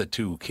lot with the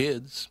 2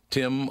 kids.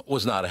 Tim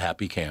was not a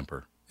happy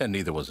camper. And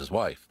neither was his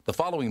wife. The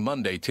following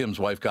Monday, Tim's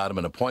wife got him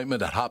an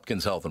appointment at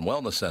Hopkins Health and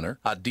Wellness Center,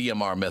 a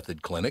DMR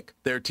Method clinic.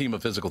 Their team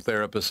of physical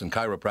therapists and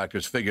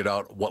chiropractors figured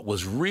out what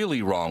was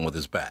really wrong with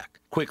his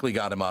back, quickly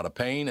got him out of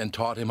pain, and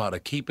taught him how to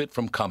keep it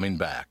from coming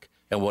back.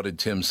 And what did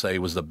Tim say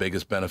was the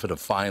biggest benefit of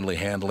finally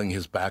handling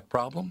his back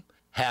problem?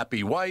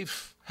 Happy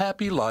wife,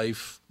 happy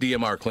life.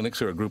 DMR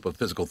clinics are a group of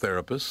physical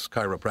therapists,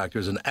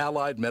 chiropractors, and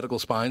allied medical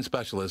spine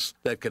specialists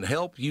that can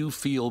help you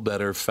feel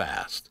better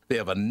fast. They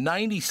have a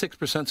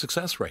 96%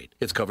 success rate.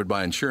 It's covered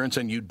by insurance,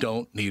 and you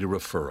don't need a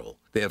referral.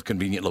 They have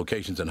convenient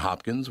locations in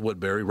Hopkins,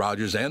 Woodbury,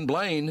 Rogers, and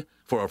Blaine.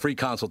 For a free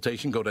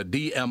consultation, go to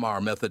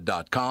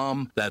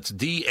dmrmethod.com. That's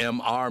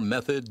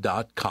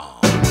dmrmethod.com.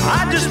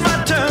 I just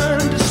might turn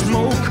to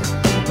smoke,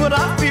 but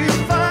I feel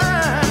fine.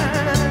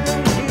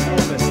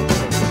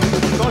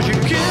 'Cause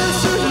your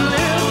kisses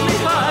lift me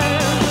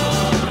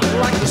higher,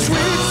 like the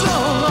sweet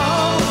song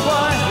of the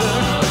choir,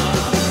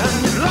 and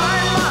you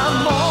light my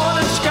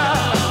morning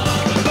sky,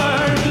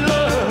 burn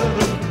love.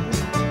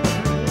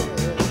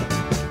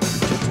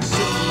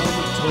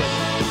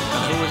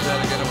 And who was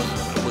that again?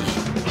 Was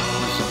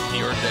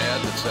your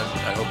dad that said,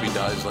 I hope he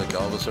dies like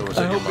Elvis, or was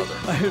it your mother?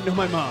 No,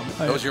 my mom.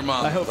 That was your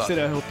mom. I hope said,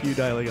 "I hope you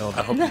die like Elvis."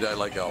 I hope you die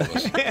like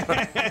Elvis.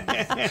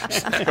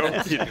 I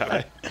hope you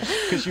die.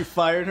 Because you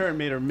fired her and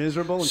made her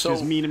miserable, and she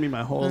was mean to me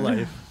my whole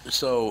life.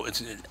 So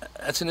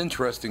that's an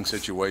interesting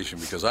situation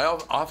because I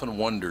often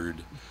wondered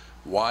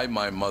why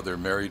my mother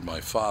married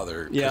my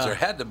father because Yeah. there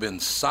had to have been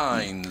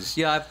signs.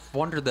 Yeah, I've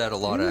wondered that a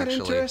lot, Isn't that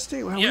actually.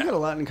 interesting? Well, we got a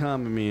lot in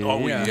common, me and Oh,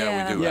 you. we do.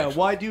 Yeah, actually.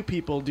 why do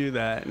people do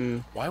that?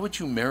 And Why would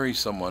you marry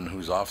someone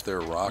who's off their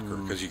rocker?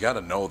 Because you got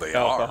to know they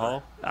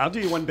Alcohol. I'll do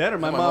you one better.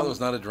 My My mother mom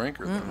was not a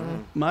drinker.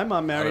 My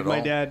mom married at my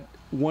all. dad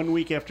 1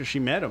 week after she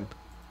met him,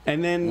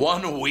 and then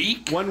 1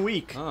 week. 1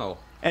 week. Oh.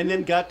 And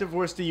then got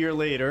divorced a year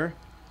later,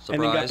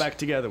 and then got Surprise. back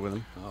together with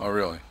him. Oh,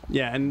 really?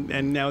 Yeah,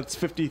 and now it's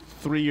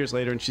 53 years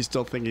later, and she's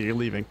still thinking you're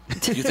leaving.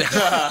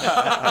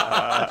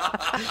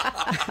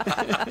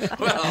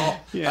 Well,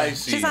 Yeah. I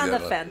see. She's on the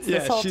that. fence Yeah,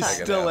 this whole she's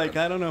time. still like,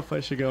 I don't know if I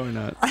should go or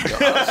not.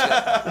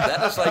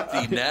 That is like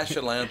the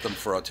national anthem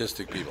for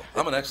autistic people.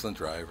 I'm an excellent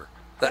driver.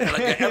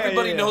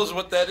 Everybody yeah. knows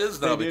what that is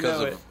now They do because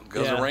know of it.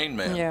 because of Yeah. Rain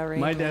Man. Yeah, Rain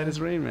My Man. dad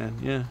is Rain Man.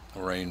 Yeah.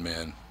 Rain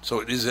Man.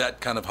 So is that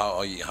kind of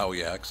how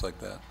he acts like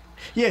that?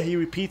 Yeah, he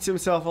repeats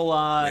himself a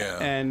lot, Yeah.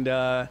 and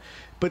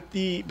but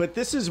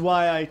this is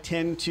why I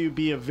tend to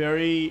be a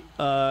very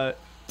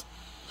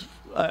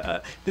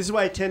this is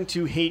why I tend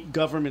to hate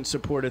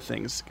government-supported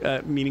things,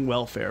 meaning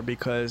welfare,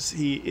 because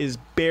he is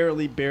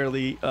barely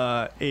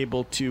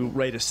able to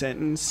write a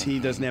sentence. He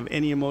doesn't have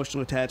any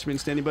emotional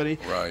attachments to anybody,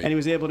 Right. and he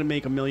was able to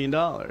make $1 million.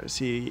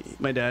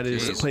 My dad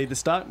Jeez. played the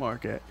stock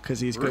market because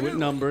he's good with Really?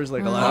 numbers,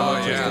 like a lot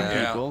of autistic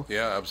yeah, people.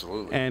 Yeah,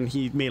 absolutely. And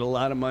he made a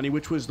lot of money,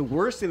 which was the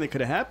worst thing that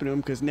could have happened to him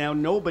because now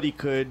nobody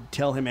could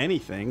tell him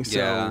anything. So,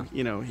 Yeah.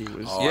 you know, he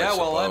was. yeah,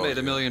 well, I made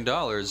 $1 million,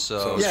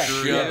 so Yeah.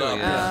 screw Yeah. you.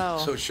 Yeah.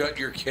 So shut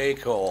your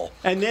cake hole.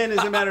 And then, as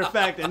a matter of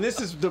fact, and this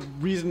is the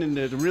reason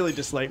to really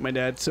dislike my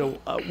dad. So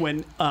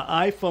when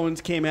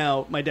iPhones came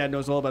out, my dad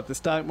knows all about the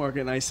stock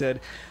market, and I said,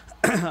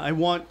 I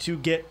want to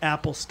get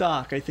Apple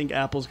stock. I think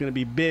Apple's going to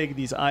be big.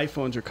 These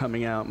iPhones are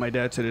coming out. My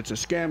dad said, it's a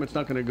scam. It's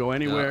not going to go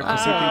anywhere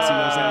because he thinks he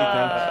knows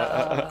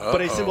anything.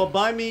 But I said, well,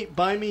 buy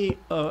me.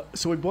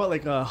 So we bought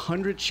like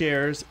 100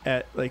 shares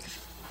at like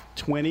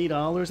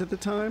 $20 at the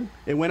time.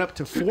 It went up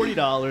to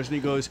 $40, and he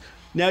goes,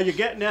 now you're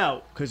getting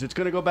out because it's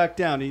going to go back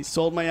down. He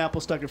sold my Apple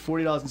stock at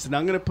 $40 and said,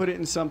 I'm going to put it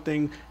in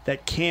something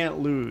that can't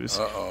lose.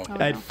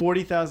 I had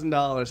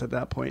 $40,000 at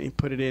that point. He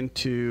put it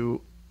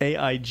into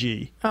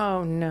AIG.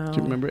 Oh, no. Do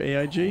you remember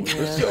AIG?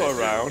 We're still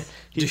around.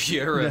 Do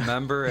you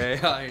remember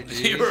AIG?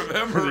 Do you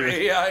remember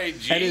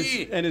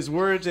AIG? And his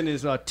words in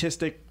his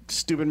autistic,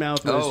 stupid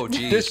mouth was, Oh,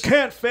 geez. this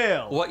can't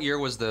fail. What year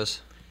was this?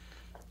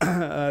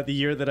 The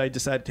year that I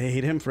decided to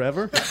hate him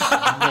forever. Do you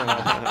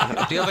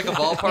have like a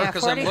ballpark?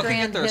 Because I'm 40 looking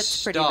at grand their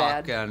hits pretty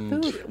stock, bad.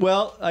 and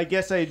Well, I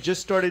guess I had just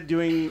started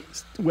doing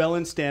well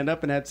in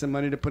stand-up and had some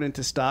money to put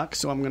into stock,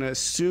 so I'm going to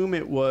assume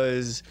it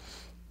was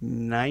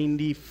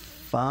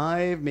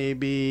 95,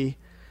 maybe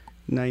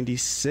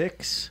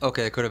 96.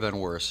 okay, it could have been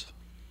worse.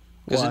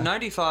 Because Why? in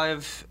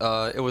 '95,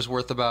 it was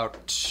worth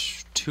about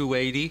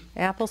 $280.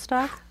 Apple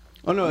stock?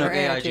 Oh, no, No,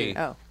 that- AIG.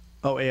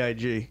 Oh.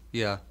 AIG.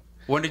 Yeah.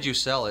 When did you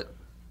sell it?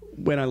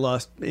 When I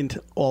lost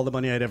into all the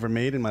money I'd ever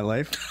made in my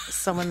life.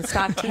 So when the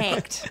stock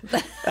tanked.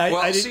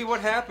 Well, didn't- see,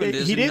 what happened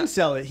is he in didn't ni-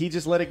 sell it. He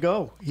just let it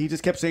go. He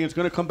just kept saying it's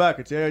going to come back.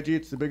 It's AIG.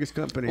 It's the biggest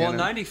company. Well, And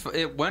I-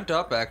 it went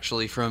up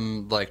actually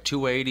from like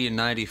 280 in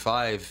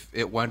 '95.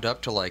 It went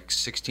up to like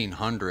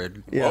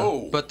 1600. Yeah.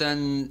 Whoa. But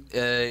then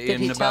Did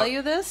he tell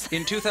you this?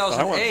 In I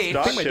 2008,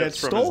 want stock my dad tips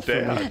from stole his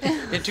from dad.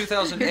 me. in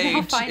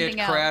 2008, Finding it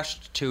out.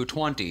 crashed to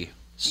 20.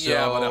 So,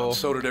 Yeah, but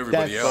so did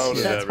everybody That's- else.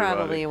 did That's everybody.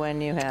 probably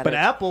when you had But it.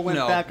 Apple went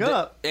no, back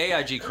up.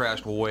 AIG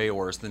crashed way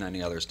worse than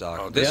any other stock.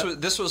 Oh,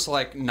 This was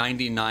like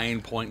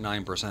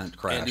 99.9%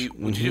 crash. Andy,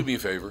 would you do me a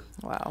favor?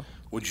 Wow.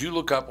 Would you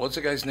look up, what's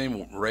the guy's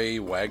name? Roy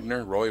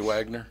Wagner?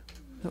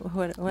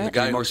 What? The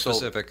guy Be more who sold-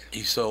 specific.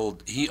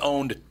 He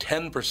owned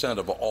 10%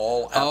 of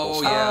all Apple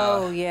stock. yeah.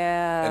 Oh,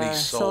 yeah. And he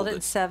sold it in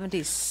it.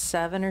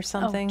 77 or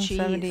something. geez.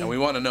 70. And we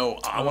want to know,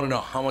 I want to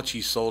know how much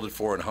he sold it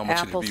for and how much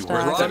Apple it'd be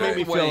stock. worth That today. made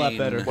me feel a lot Wayne.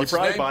 better. He What's his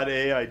probably name? bought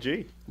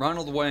AIG.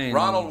 Ronald Wayne.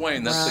 Ronald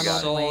Wayne, that's the guy.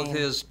 Sold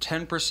his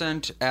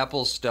 10%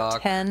 Apple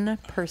stock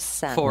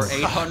 10%. for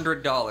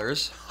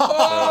 $800.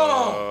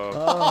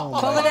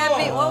 What would that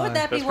be? What would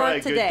that That's be probably a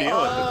worth good today? deal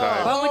at the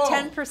time. What would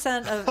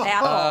 10% of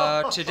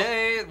Apple?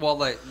 Today, well,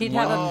 like He'd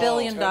have $1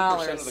 billion.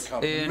 10% of the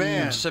company.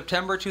 in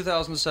September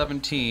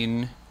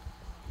 2017,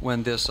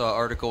 when this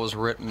article was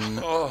written,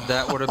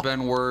 that would have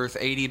been worth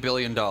 $80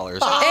 billion.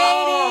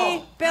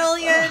 $80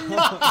 billion.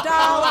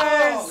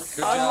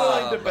 I'm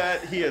willing to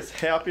bet he is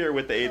happier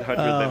with the 800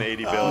 than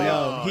 80 billion.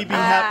 No, he'd be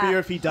happier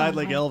if he died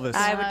like Elvis.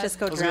 I would just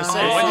go drown.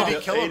 say, when did he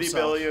myself. kill 80 himself?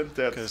 billion,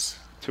 that's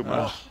too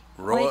much.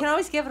 Well, you can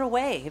always give it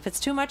away. If it's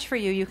too much for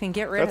you, you can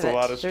get rid That's of it. a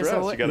lot of There's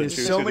stress. a- You got to There's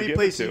choose so who to many give it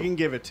places to. you can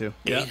give it to.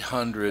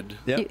 800.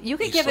 Yep. You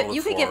could He give it. sold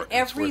You it could for, give it's worth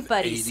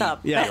everybody 80 some.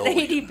 billion.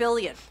 80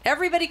 billion.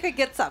 Everybody could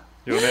get some.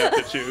 You don't have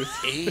to choose.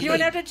 You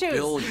don't have to choose.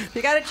 billion.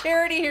 You got a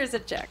charity. Here's a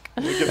check.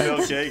 Look at Bill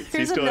Gates. He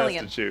Here's a still has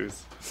million. to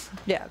choose.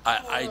 Yeah.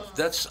 I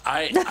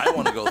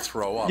want to go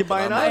throw up. You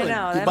buy an but I'm island.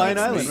 not- know, You that buy an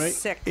makes me island, right?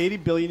 sick. 80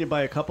 billion. You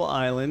buy a couple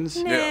islands,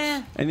 Nah.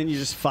 Yes. and then you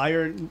just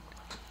fire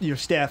your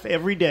staff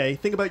every day.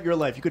 Think about your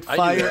life. You could I do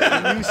fire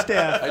that. a new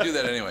staff. I do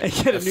that anyway. I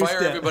get a I new fire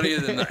staff. everybody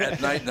at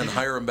night and then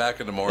hire them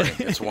back in the morning.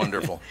 It's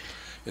wonderful.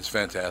 It's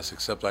fantastic.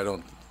 Except I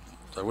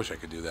wish I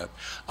could do that.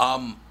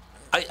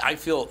 I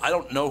feel I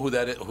don't know who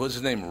that is. What's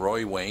his name?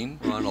 Roy Wayne.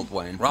 Ronald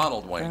Wayne.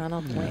 Ronald Wayne.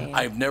 Ronald Wayne.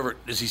 I've never.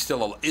 Is he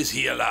still? Is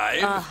he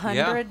alive?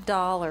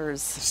 $100.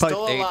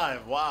 Still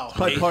alive. Wow.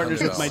 Probably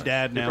partners with my $800.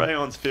 dad He now. probably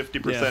owns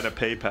 50% Yeah. of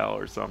PayPal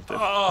or something.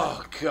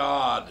 Oh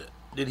God!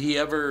 Did he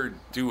ever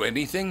do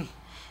anything?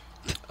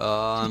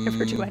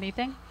 Ever do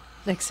anything?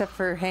 Except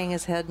for hang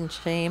his head in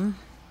shame.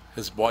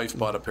 His wife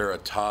bought a pair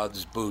of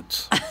Todd's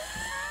boots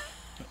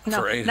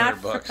No, for not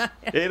 $800. for-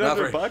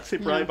 800 bucks. He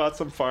probably bought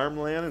some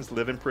farmland and is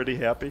living pretty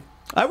happy.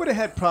 I would have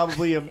had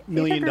probably $1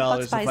 million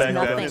 $800 if buys I had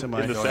nothing. that to In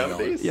my. the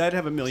 70s? Yeah, I'd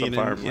have $1 million Some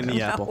in farmland.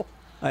 the Apple.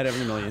 I'd have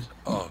 $1 million.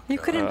 Oh, You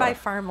couldn't buy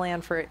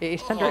farmland for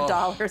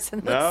 $800 in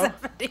the No?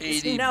 70s.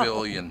 80 no.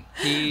 billion.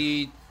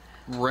 He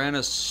ran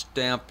a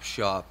stamp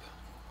shop.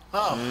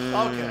 Oh,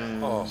 okay.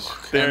 Oh,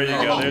 There you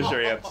go. There's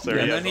your answer.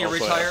 And Yes, then he also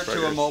retired to a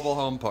Asperger's. mobile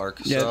home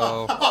park. Yeah.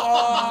 So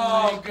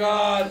oh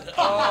God!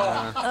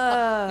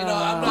 Oh. You know,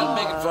 I'm not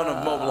making fun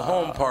of mobile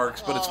mobile home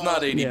parks, but it's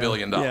not $80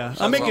 billion. Yeah,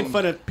 I'm making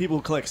fun of people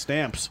who collect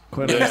stamps.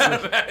 Quite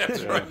honestly.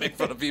 That's right. Make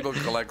fun of people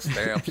who collect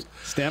stamps.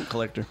 Stamp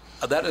collector.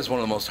 That is one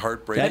of the most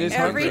heartbreaking. That is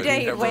things Every that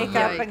day you ever wake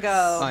heard. up and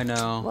go, I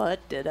know.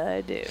 what did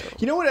I do?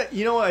 You know what?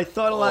 I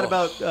thought a lot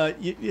about.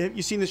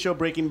 You seen the show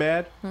Breaking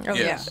Bad? Oh,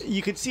 Yes. yeah.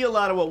 You could see a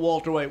lot of what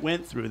Walter White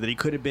went through. That he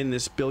could have been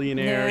this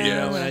billionaire. Yeah, you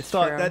know, and I that's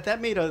thought true.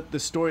 that made the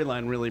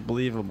storyline really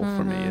believable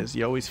for me. Is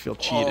you always feel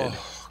cheated.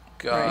 Oh,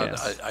 God,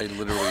 Yes. I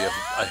literally have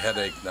a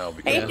headache now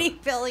because 80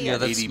 billion. Yeah,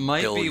 that 80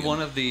 might billion. be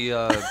one of the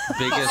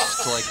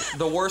biggest, like,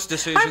 the worst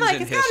decisions I'm like,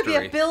 in it's got to be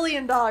history. $1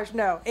 billion.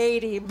 No,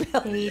 80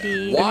 billion.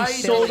 80 Why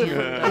sold it for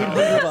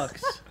billion.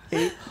 $800.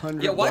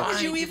 $800. Yeah, why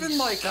would you even,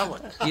 like,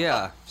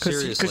 yeah,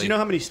 seriously. Because you know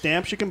how many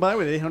stamps you can buy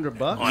with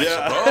 $800? I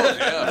suppose,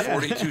 yeah,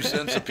 42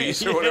 cents a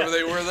piece or whatever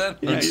they were then.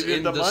 In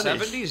needed the the money.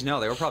 70s? No,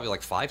 they were probably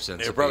like 5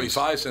 cents. They were probably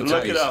 5 cents a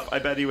Look piece. it up. I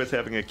bet he was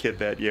having a kid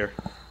that year.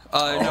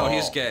 No,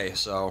 he's gay,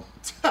 so.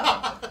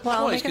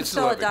 Well, he we can could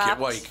still have a kid.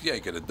 adopt. Well, he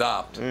could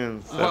adopt.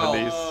 In Well,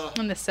 70s.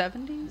 In the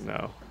 70s?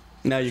 No.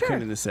 No, you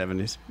couldn't in the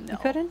 70s. You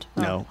couldn't?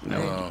 No. No,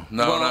 well,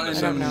 not in the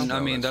 70s. I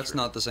mean, No, that's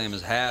not the same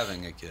as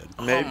having a kid.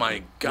 Oh,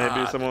 my God.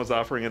 Maybe someone was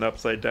offering an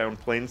upside-down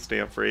plane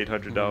stamp for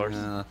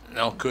 $800.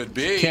 No, could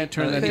be. Can't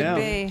turn that Could down.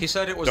 be. He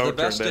said it was Don't the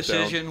best turn that down.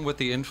 decision with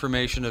the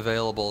information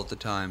available at the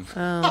time.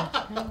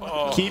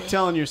 Keep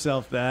telling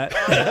yourself that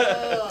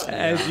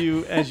as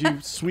you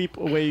sweep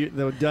away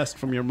the dust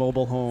from your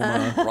mobile home.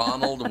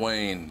 Ronald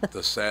Wayne,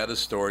 the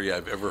saddest story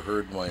I've ever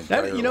heard in my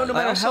entire That, you know, no life.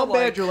 matter also how bad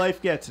like- your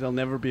life gets, it'll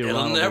never be a It'll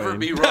Ronald never Wayne.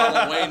 be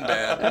Ronald Wayne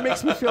bad. That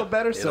makes me feel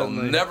better It'll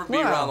suddenly. never be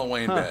Wow. Ronald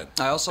Wayne bad.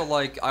 I also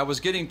I was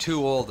getting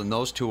too old, and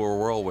those two were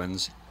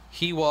whirlwinds.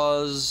 He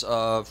was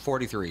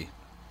 43.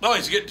 No,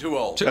 he's getting too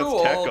old. Too That's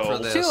old tech for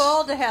old. this. Too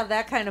old to have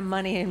that kind of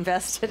money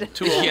invested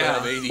Too old Yeah. to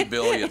have $80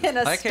 billion. in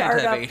a I can't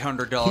startup. have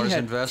 $800 He had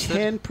invested.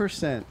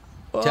 10%.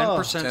 10%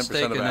 10%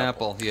 stake of in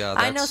Apple. Apple. Yeah,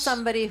 I know that's-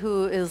 somebody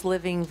who is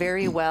living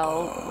very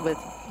well with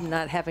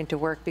not having to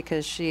work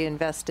because she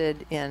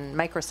invested in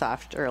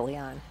Microsoft early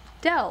on.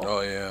 Dell.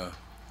 Oh, yeah.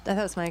 I thought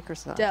it was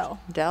Microsoft. Dell.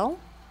 Dell?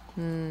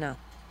 No.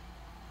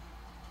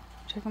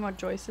 Talking about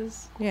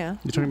Joyce's. Yeah.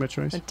 You're talking about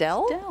choice?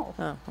 Dell? Dell.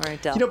 Oh, all right,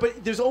 Dell. You know,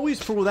 but there's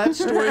always for that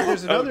story.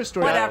 There's another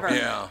story. Whatever.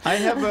 Yeah. I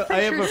have Sure,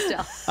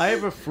 Dell. I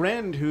have a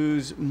friend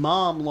whose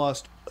mom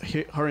lost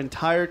her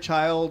entire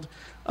college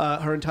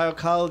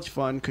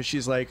fund because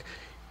she's like,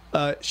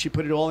 she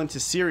put it all into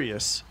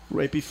Sirius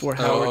right before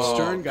Howard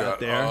Stern got God.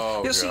 there.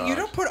 Oh, Yeah, see, you God.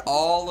 don't put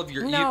all of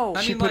your. No.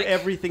 I She mean, put like,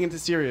 everything into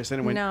Sirius, and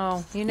it went.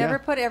 No, you never Yeah.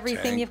 put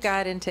everything Tanked. you've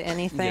got into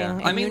anything. Yeah.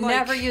 And I mean, you like-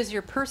 never use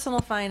your personal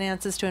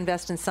finances to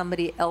invest in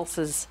somebody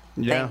else's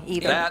Yeah. thing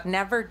either. That-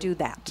 never do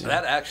that.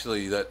 That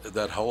actually,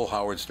 that whole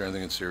Howard Stern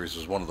thing in series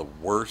was one of the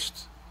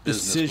worst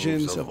business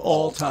Decisions moves of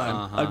all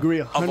time.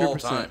 Agree Of all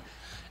 100%. time.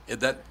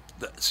 That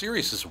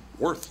Sirius is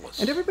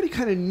worthless. And everybody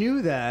kind of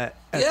knew that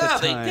at Yeah,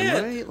 the they time,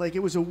 did. right? Like it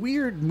was a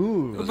weird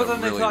move. was But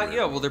then really they thought, weird.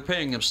 yeah, well, they're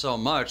paying him so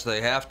much,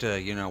 they have to,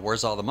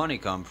 where's all the money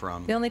come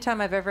from? The only time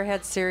I've ever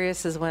had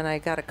Sirius is when I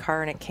got a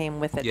car and it came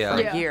with it Yeah.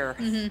 for Yeah. a year,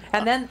 Mhm.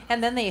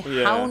 and then they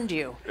Yeah. hound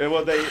you,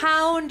 Well,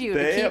 hound you to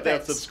They keep have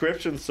that it.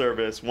 subscription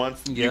service.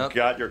 Once Yep. you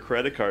got your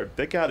credit card,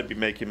 they got to be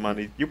making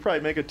money. You probably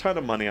make a ton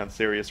of money on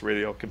Sirius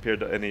Radio compared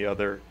to any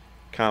other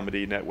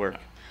comedy network.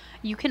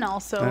 You can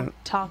also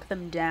talk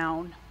them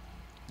down.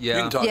 You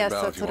Yeah. can talk Yes, about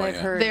it that's if you what want, I've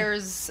yeah. heard.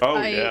 There's. Oh,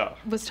 I yeah.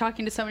 was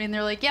talking to somebody and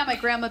they're like, "Yeah, my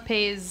grandma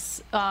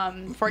pays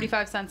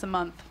 45 cents a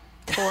month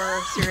for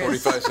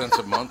Sirius." 45 cents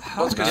a month.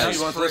 That's because nice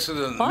she wants to listen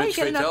to the Well, you Mitch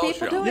get enough Fatel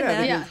people show. doing Yeah,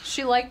 that. Yeah,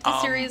 she liked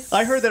the Sirius.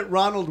 I heard that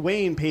Ronald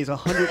Wayne pays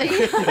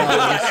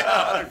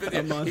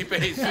 $150. He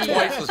pays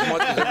twice as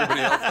much as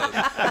everybody else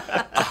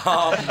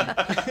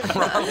does.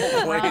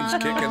 Ronald Wayne's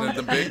kicking in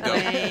the big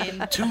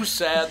dough. Two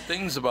sad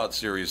things about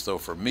Sirius, though,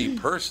 for me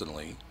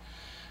personally,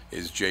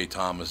 is Jay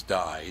Thomas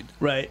died.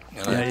 Right.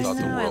 And Yeah, I he's- thought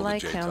the No, I world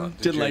like of Jay him. Thomas.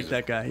 Did Jay's like a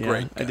that guy. Yeah,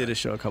 Great I guy. did a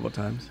show a couple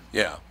times.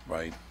 Yeah,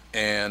 right.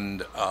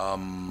 And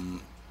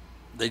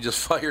they just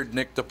fired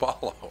Nick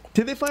DiPaolo.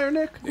 Did they fire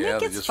Nick? Yeah, Nick they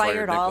gets just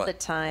fired all Nick the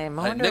time.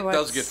 I Uh, wonder Nick does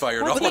what's- get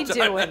fired what's all he the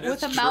time. doing?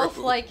 with a It's mouth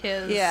true. like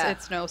his, Yeah,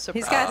 it's no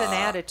surprise. He's got an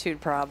attitude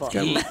problem.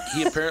 He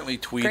apparently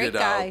tweeted Great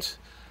guy. out,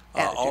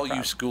 Attitude all problem.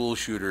 you school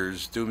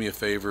shooters, do me a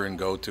favor and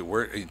go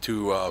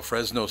to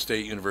Fresno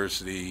State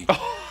University.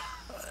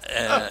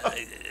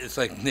 It's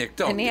like, Nick,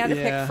 don't. And he had to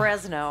Yeah. pick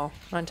Fresno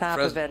on top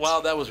of it.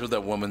 Well, that was where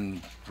that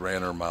woman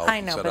ran her mouth. I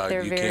and know, said, but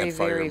they're you very, can't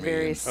fire very, me.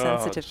 very And-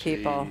 sensitive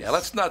people. Yeah,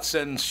 let's not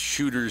send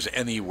shooters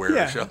anywhere,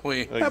 Yeah. shall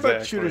we? How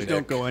about shooters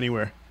don't go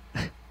anywhere?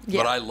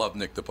 But I love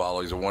Nick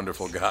DiPaolo. He's a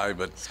wonderful guy,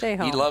 but Stay he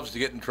home. loves to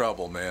get in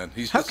trouble, man.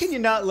 He's How just, can you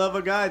not love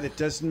a guy that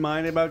doesn't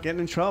mind about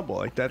getting in trouble?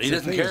 Like that's He the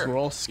doesn't thing. is care. We're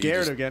all He scared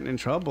just- of getting in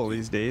trouble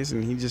these days,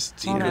 and he just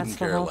Well, couldn't that's the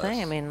care whole less.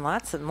 thing. I mean,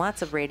 lots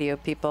of radio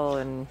people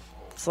and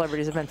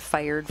celebrities have been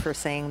fired for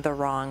saying the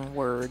wrong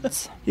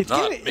words. It's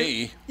Not kinda-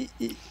 me.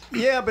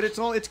 Yeah, but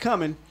it's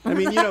coming. I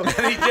mean, you know,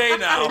 Any day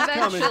now. it's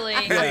coming. Eventually.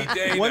 Any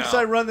day Once now.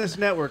 I run this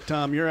network,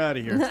 Tom, you're out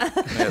of here.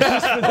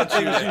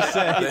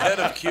 The head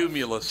of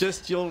Cumulus.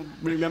 Just you'll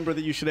remember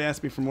that you should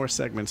ask me for more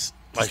segments.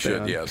 to I stay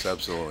should, on. yes,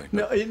 absolutely.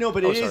 No,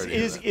 but Oh, it sorry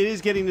to hear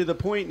is getting to the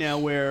point now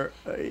where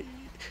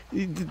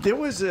There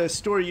was a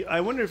story.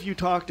 I wonder if you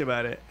talked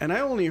about it, and I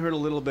only heard a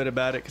little bit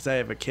about it because I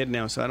have a kid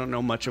now, so I don't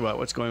know much about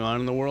what's going on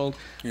in the world.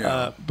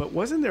 Yeah. But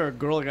wasn't there a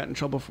girl that got in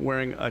trouble for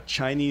wearing a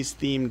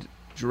Chinese-themed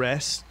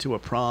dress to a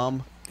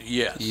prom?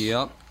 Yes.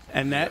 Yep.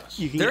 And that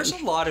you can. There's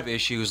a lot of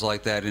issues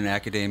like that in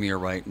academia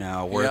right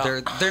now, where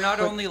Yeah. they're not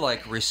only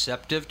like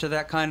receptive to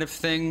that kind of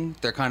thing,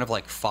 they're kind of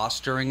like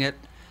fostering it.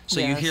 So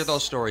you hear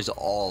those stories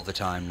all the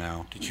time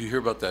now. Did you hear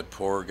about that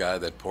poor guy,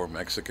 that poor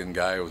Mexican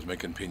guy who was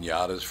making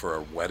piñatas for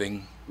a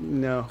wedding?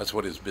 No. That's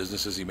what his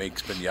business is. He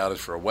makes piñatas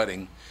for a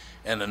wedding.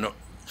 And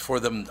for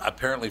them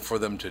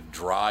to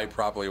dry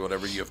properly,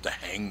 whatever, you have to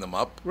hang them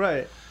up.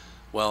 Right.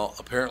 Well,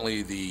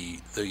 apparently the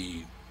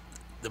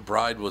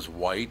bride was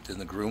white and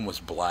the groom was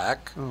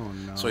black. Oh,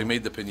 no. So he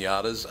made the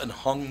piñatas and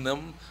hung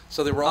them.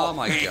 So they were all. Oh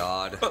my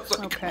God.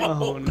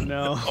 Oh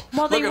no.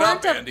 Well, they Look it weren't up,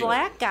 of Andy.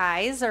 black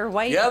guys or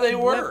white. Yeah, they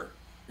were.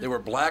 They were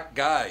black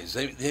guys.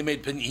 They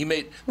made.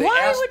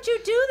 Why would you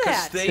do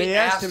that? Because they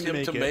asked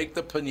him to make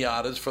the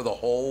piñatas for the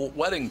whole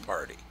wedding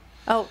party.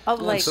 Oh,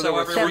 like so there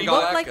were that three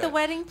looked black like the guys.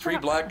 wedding. Three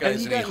black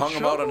guys, and he hung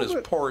them out on his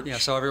porch. Yeah,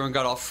 so everyone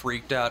got all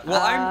freaked out.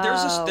 Well,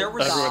 there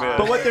was.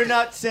 But what they're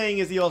not saying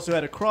is he also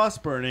had a cross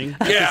burning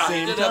at Yeah, the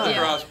same he did time. have the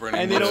cross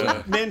burning. And they but,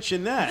 don't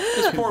mention that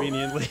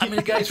conveniently. I mean,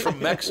 the guy's from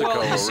Mexico.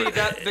 Well, you see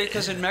that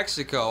because in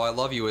Mexico, "I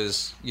love you"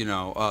 is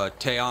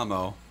 "te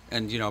amo,"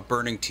 and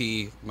burning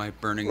tea, my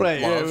burning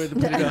Right, love. yeah, with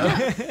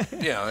the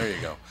Yeah, there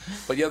you go.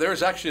 But yeah,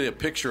 there's actually a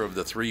picture of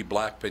the three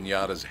black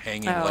piñatas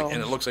hanging,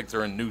 and it looks like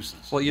they're in nooses.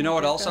 Well, you know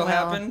what also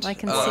happened? I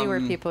can see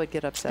where people would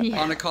get upset.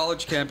 On a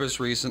college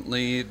campus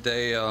recently,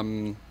 they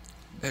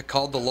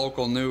called the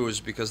local news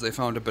because they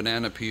found a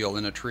banana peel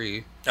in a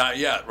tree.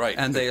 Yeah, right.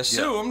 And they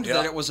assumed Yeah.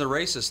 that it was a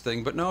racist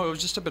thing, but no, it was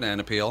just a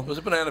banana peel. It was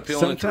a banana peel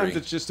in a tree. Sometimes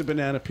it's just a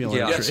banana peel in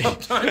Yeah. a Yeah, tree.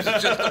 sometimes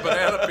it's just a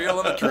banana peel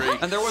in a tree.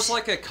 And there was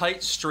like a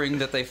kite string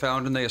that they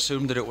found, and they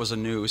assumed that it was a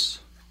noose.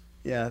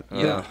 Yeah,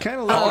 Yeah. kind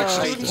of Oh, like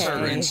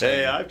okay.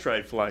 Hey, I've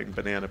tried flying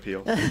banana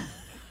peel.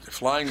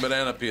 Flying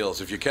banana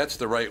peels, if you catch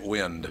the right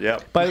wind.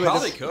 Yep. By the way,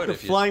 Probably the, could the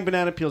if you- flying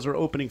banana peels are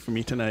opening for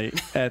me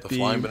tonight at The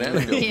Flying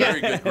Banana Peels,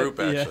 very good group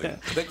actually. Yeah.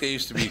 I think they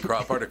used to be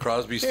part of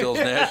Crosby, Stills,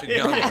 Nash and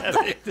Young. I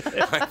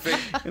think,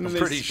 And I'm then they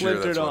pretty sure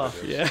splintered that's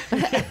off. what it is.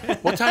 Yeah.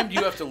 What time do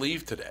you have to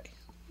leave today?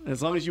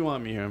 As long as you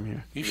want me here, I'm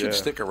here. You should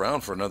stick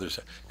around for another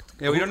second.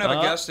 Yeah, we don't have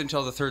a guest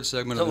until the third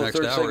segment of the next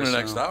third hour. segment of the so-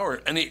 next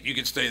hour. And you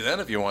can stay then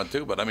if you want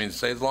to, but I mean,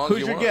 stay as long Who's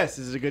as you your want. guest?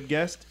 Is it a good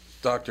guest?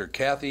 Dr.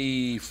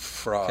 Kathy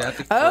Fry.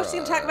 Oh, she's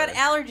going to talk about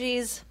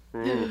allergies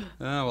Oh,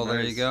 well,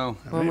 there you go.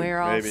 when we're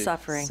all Maybe.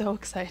 suffering. So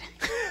exciting.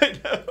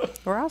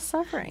 We're all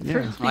suffering.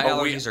 Yeah. My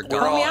allergies are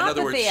We're all, gone. in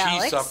other words, Homeopathy, she's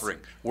Alex. suffering.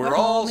 We're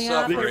all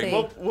Homeopathy.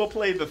 suffering. We'll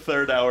play the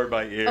third hour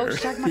by ear. Oh,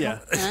 she's talking about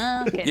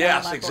Yeah. okay, now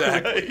Yes, I'm on board.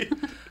 exactly.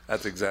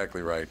 That's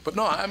exactly right. But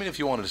no, I mean, if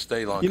you wanted to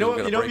stay long, You know we're what?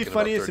 gonna You know what'd break be in about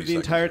funny is if 30 the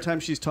entire seconds. time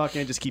she's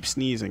talking, I just keep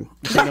sneezing.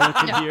 So no one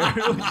can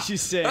hear what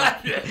she's saying.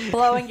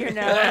 Blowing your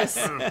nose.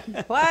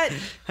 What?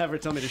 Have her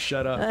tell me to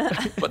shut up.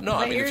 But no,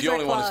 My I mean, ears if you are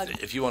only want clogged.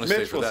 to, if you want to stay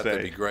Mitch for will that, that'd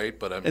stay. be great.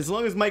 But As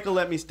long as Michael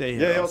let me stay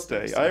here. Yeah, he'll I'll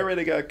stay. I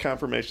already got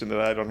confirmation that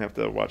I don't have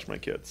to watch my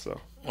kids. So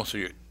so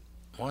you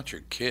want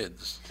your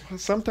kids?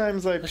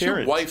 sometimes I Does your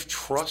parent. wife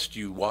trust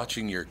you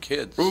watching your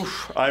kids?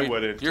 Oof, I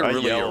wouldn't. You're I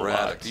really yell a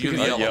erratic. lot. You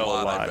I yell a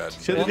lot, I bet.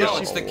 So Well, the no,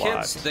 dish- it's the a lot.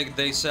 kids.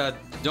 They said,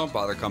 don't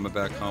bother coming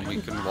back home. We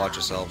can watch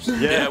ourselves.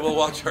 Yeah, we'll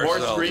watch More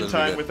ourselves. screen as we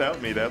time get-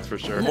 without me, that's for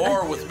sure.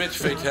 More with Mitch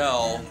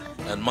Fatel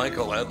and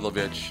Michael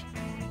Edlovich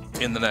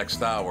in the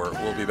next hour.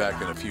 We'll be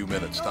back in a few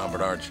minutes. Tom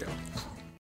Bernard Show.